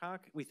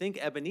Hancock. We think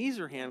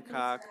Ebenezer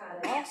Hancock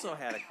also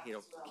had a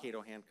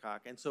Cato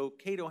Hancock. And so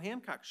Cato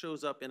Hancock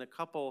shows up in a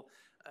couple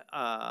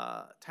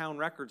town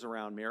records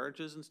around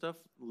marriages and stuff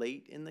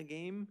late in the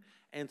game.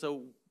 And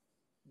so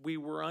we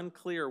were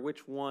unclear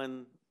which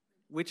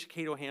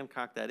Cato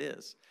Hancock that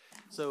is.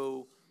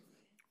 So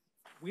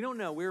we don't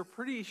know. We're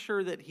pretty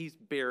sure that he's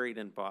buried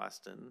in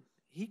Boston.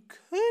 He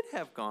could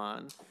have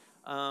gone,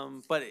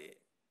 but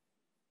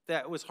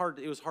it was hard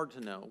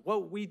to know.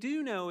 What we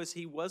do know is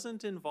he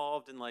wasn't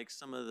involved in like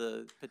some of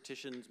the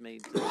petitions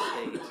made to the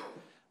state.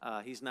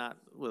 He's not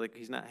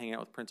hanging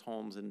out with Prince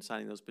Holmes and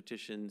signing those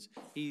petitions.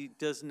 He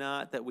does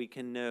not, that we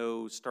can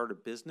know, start a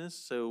business.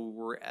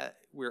 So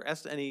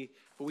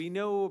but we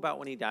know about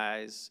when he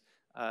dies,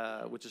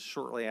 which is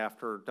shortly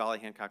after Dolly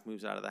Hancock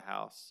moves out of the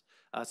house.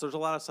 So there's a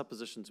lot of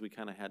suppositions we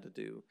kind of had to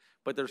do.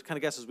 But there's kind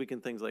of guesses we can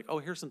things like, oh,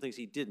 here's some things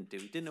he didn't do.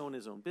 He didn't own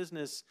his own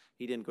business.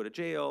 He didn't go to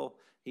jail.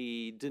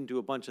 He didn't do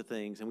a bunch of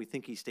things, and we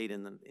think he stayed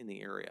in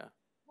the area.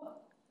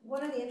 Well,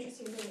 one of the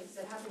interesting things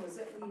that happened was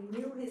that we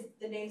knew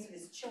the names of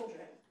his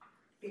children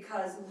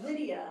because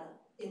Lydia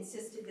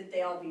insisted that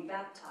they all be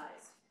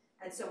baptized.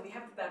 And so we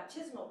have the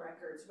baptismal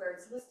records where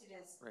it's listed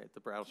as the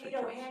Brattle Street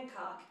Cato Church.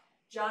 Hancock,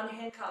 John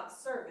Hancock's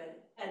servant,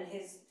 and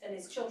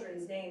his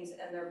children's names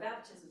and their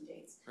baptism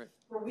dates. Right.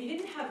 Where we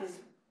didn't have his.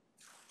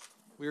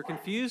 We were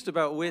confused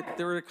about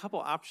there were a couple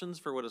options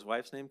for what his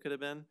wife's name could have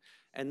been,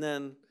 and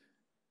then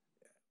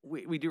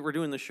we're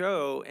doing the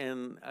show,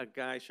 and a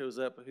guy shows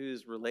up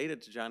who's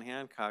related to John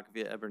Hancock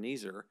via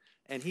Ebenezer,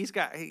 and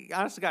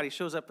honest to God, he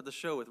shows up at the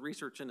show with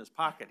research in his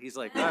pocket. He's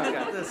like, oh, I've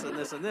got this and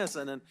this and this,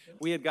 and then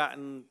we had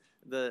gotten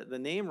the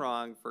name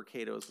wrong for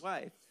Cato's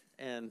wife,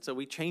 and so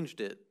we changed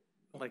it.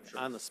 Like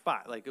on the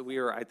spot, like we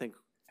were, I think,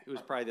 it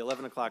was probably the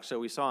 11 o'clock show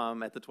we saw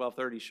him. At the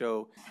 12:30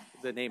 show,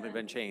 the name had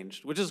been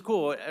changed, which is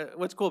cool.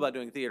 What's cool about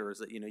doing theater is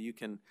that, you know, you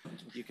can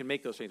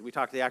make those changes. We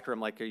talked to the actor. I'm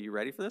like, are you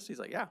ready for this? He's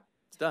like, yeah,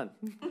 it's done.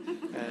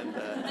 And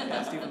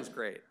yeah, Stephen was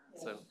great.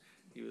 So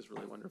he was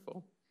really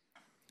wonderful.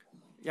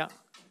 Yeah.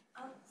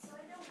 So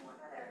I know one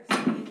other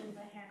student in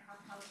the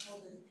Hancock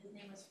household, and his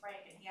name was Frank,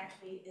 and he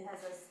actually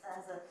has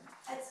a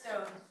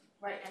headstone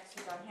right next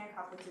to John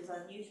Hancock, which is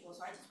unusual.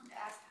 So I just wanted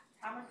to ask,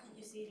 how much did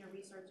you see in your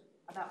research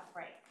about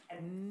Frank?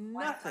 And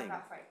why not talk Nothing.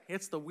 about Frank?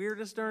 It's the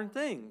weirdest darn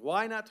thing.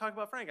 Why not talk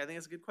about Frank? I think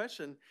it's a good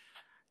question.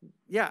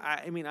 Yeah,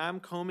 I mean, I'm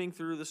combing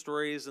through the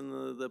stories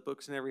and the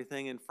books and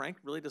everything, and Frank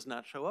really does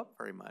not show up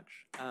very much.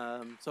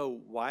 So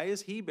why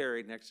is he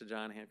buried next to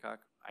John Hancock?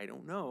 I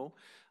don't know.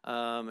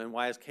 And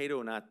why is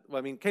Cato not? Well,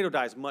 I mean, Cato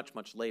dies much,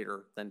 much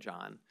later than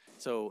John,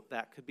 so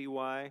that could be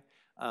why.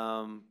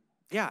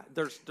 Yeah,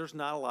 there's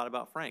not a lot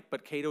about Frank,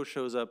 but Cato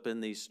shows up in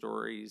these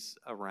stories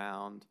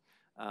around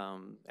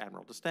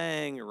Admiral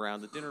D'Estaing,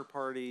 around the dinner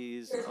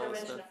parties. There's all no this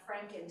mention stuff. of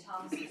Frank in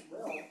Thomas's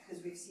will,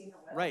 because we've seen the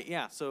will. Right,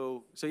 yeah,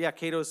 so yeah,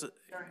 Cato's,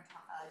 During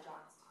John's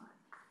time.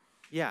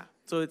 yeah,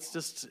 so it's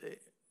just,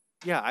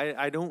 yeah,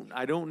 I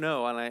don't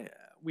know, and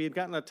we had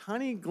gotten a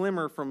tiny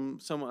glimmer from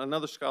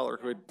another scholar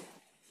who had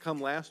come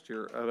last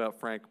year about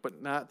Frank, but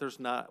we did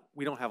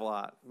not have a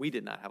lot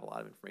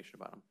of information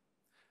about him.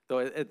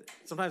 Though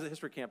sometimes at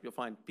history camp you'll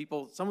find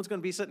someone's going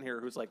to be sitting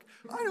here who's like,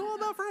 I know all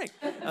about Frank.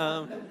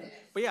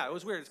 But yeah, it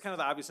was weird. It's kind of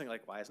the obvious thing,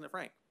 like, why isn't it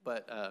Frank?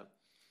 But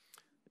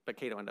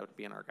Cato ended up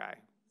being our guy.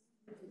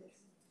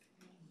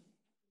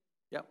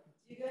 Yep.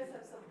 Do you guys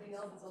have something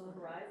else on the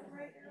horizon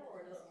right now,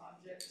 or no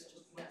objects?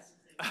 Yes.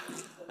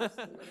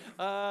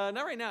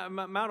 Not right now.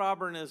 Mount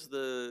Auburn is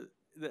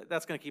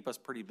that's going to keep us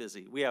pretty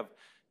busy. We have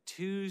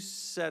 2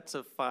 sets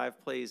of 5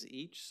 plays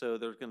each, so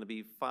there's going to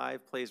be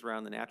 5 plays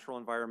around the natural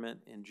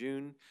environment in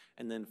June,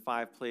 and then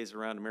 5 plays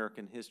around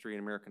American history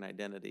and American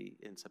identity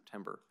in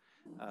September.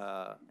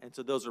 And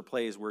so those are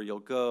plays where you'll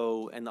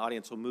go, and the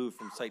audience will move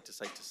from site to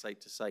site to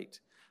site to site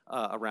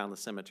around the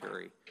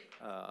cemetery,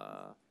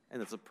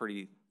 and it's a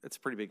pretty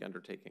big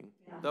undertaking.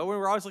 Yeah. Though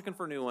we're always looking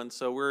for new ones,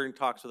 so we're in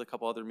talks with a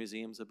couple other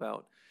museums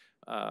about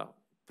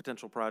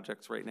potential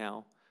projects right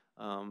now,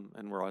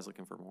 and we're always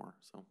looking for more.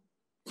 So.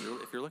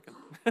 If you're looking.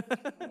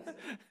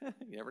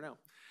 You never know.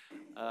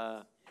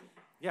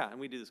 Yeah, and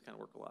we do this kind of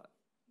work a lot.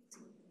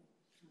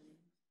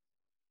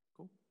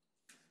 Cool.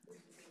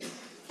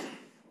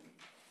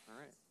 All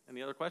right.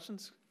 Any other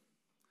questions?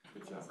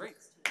 Good job. Great.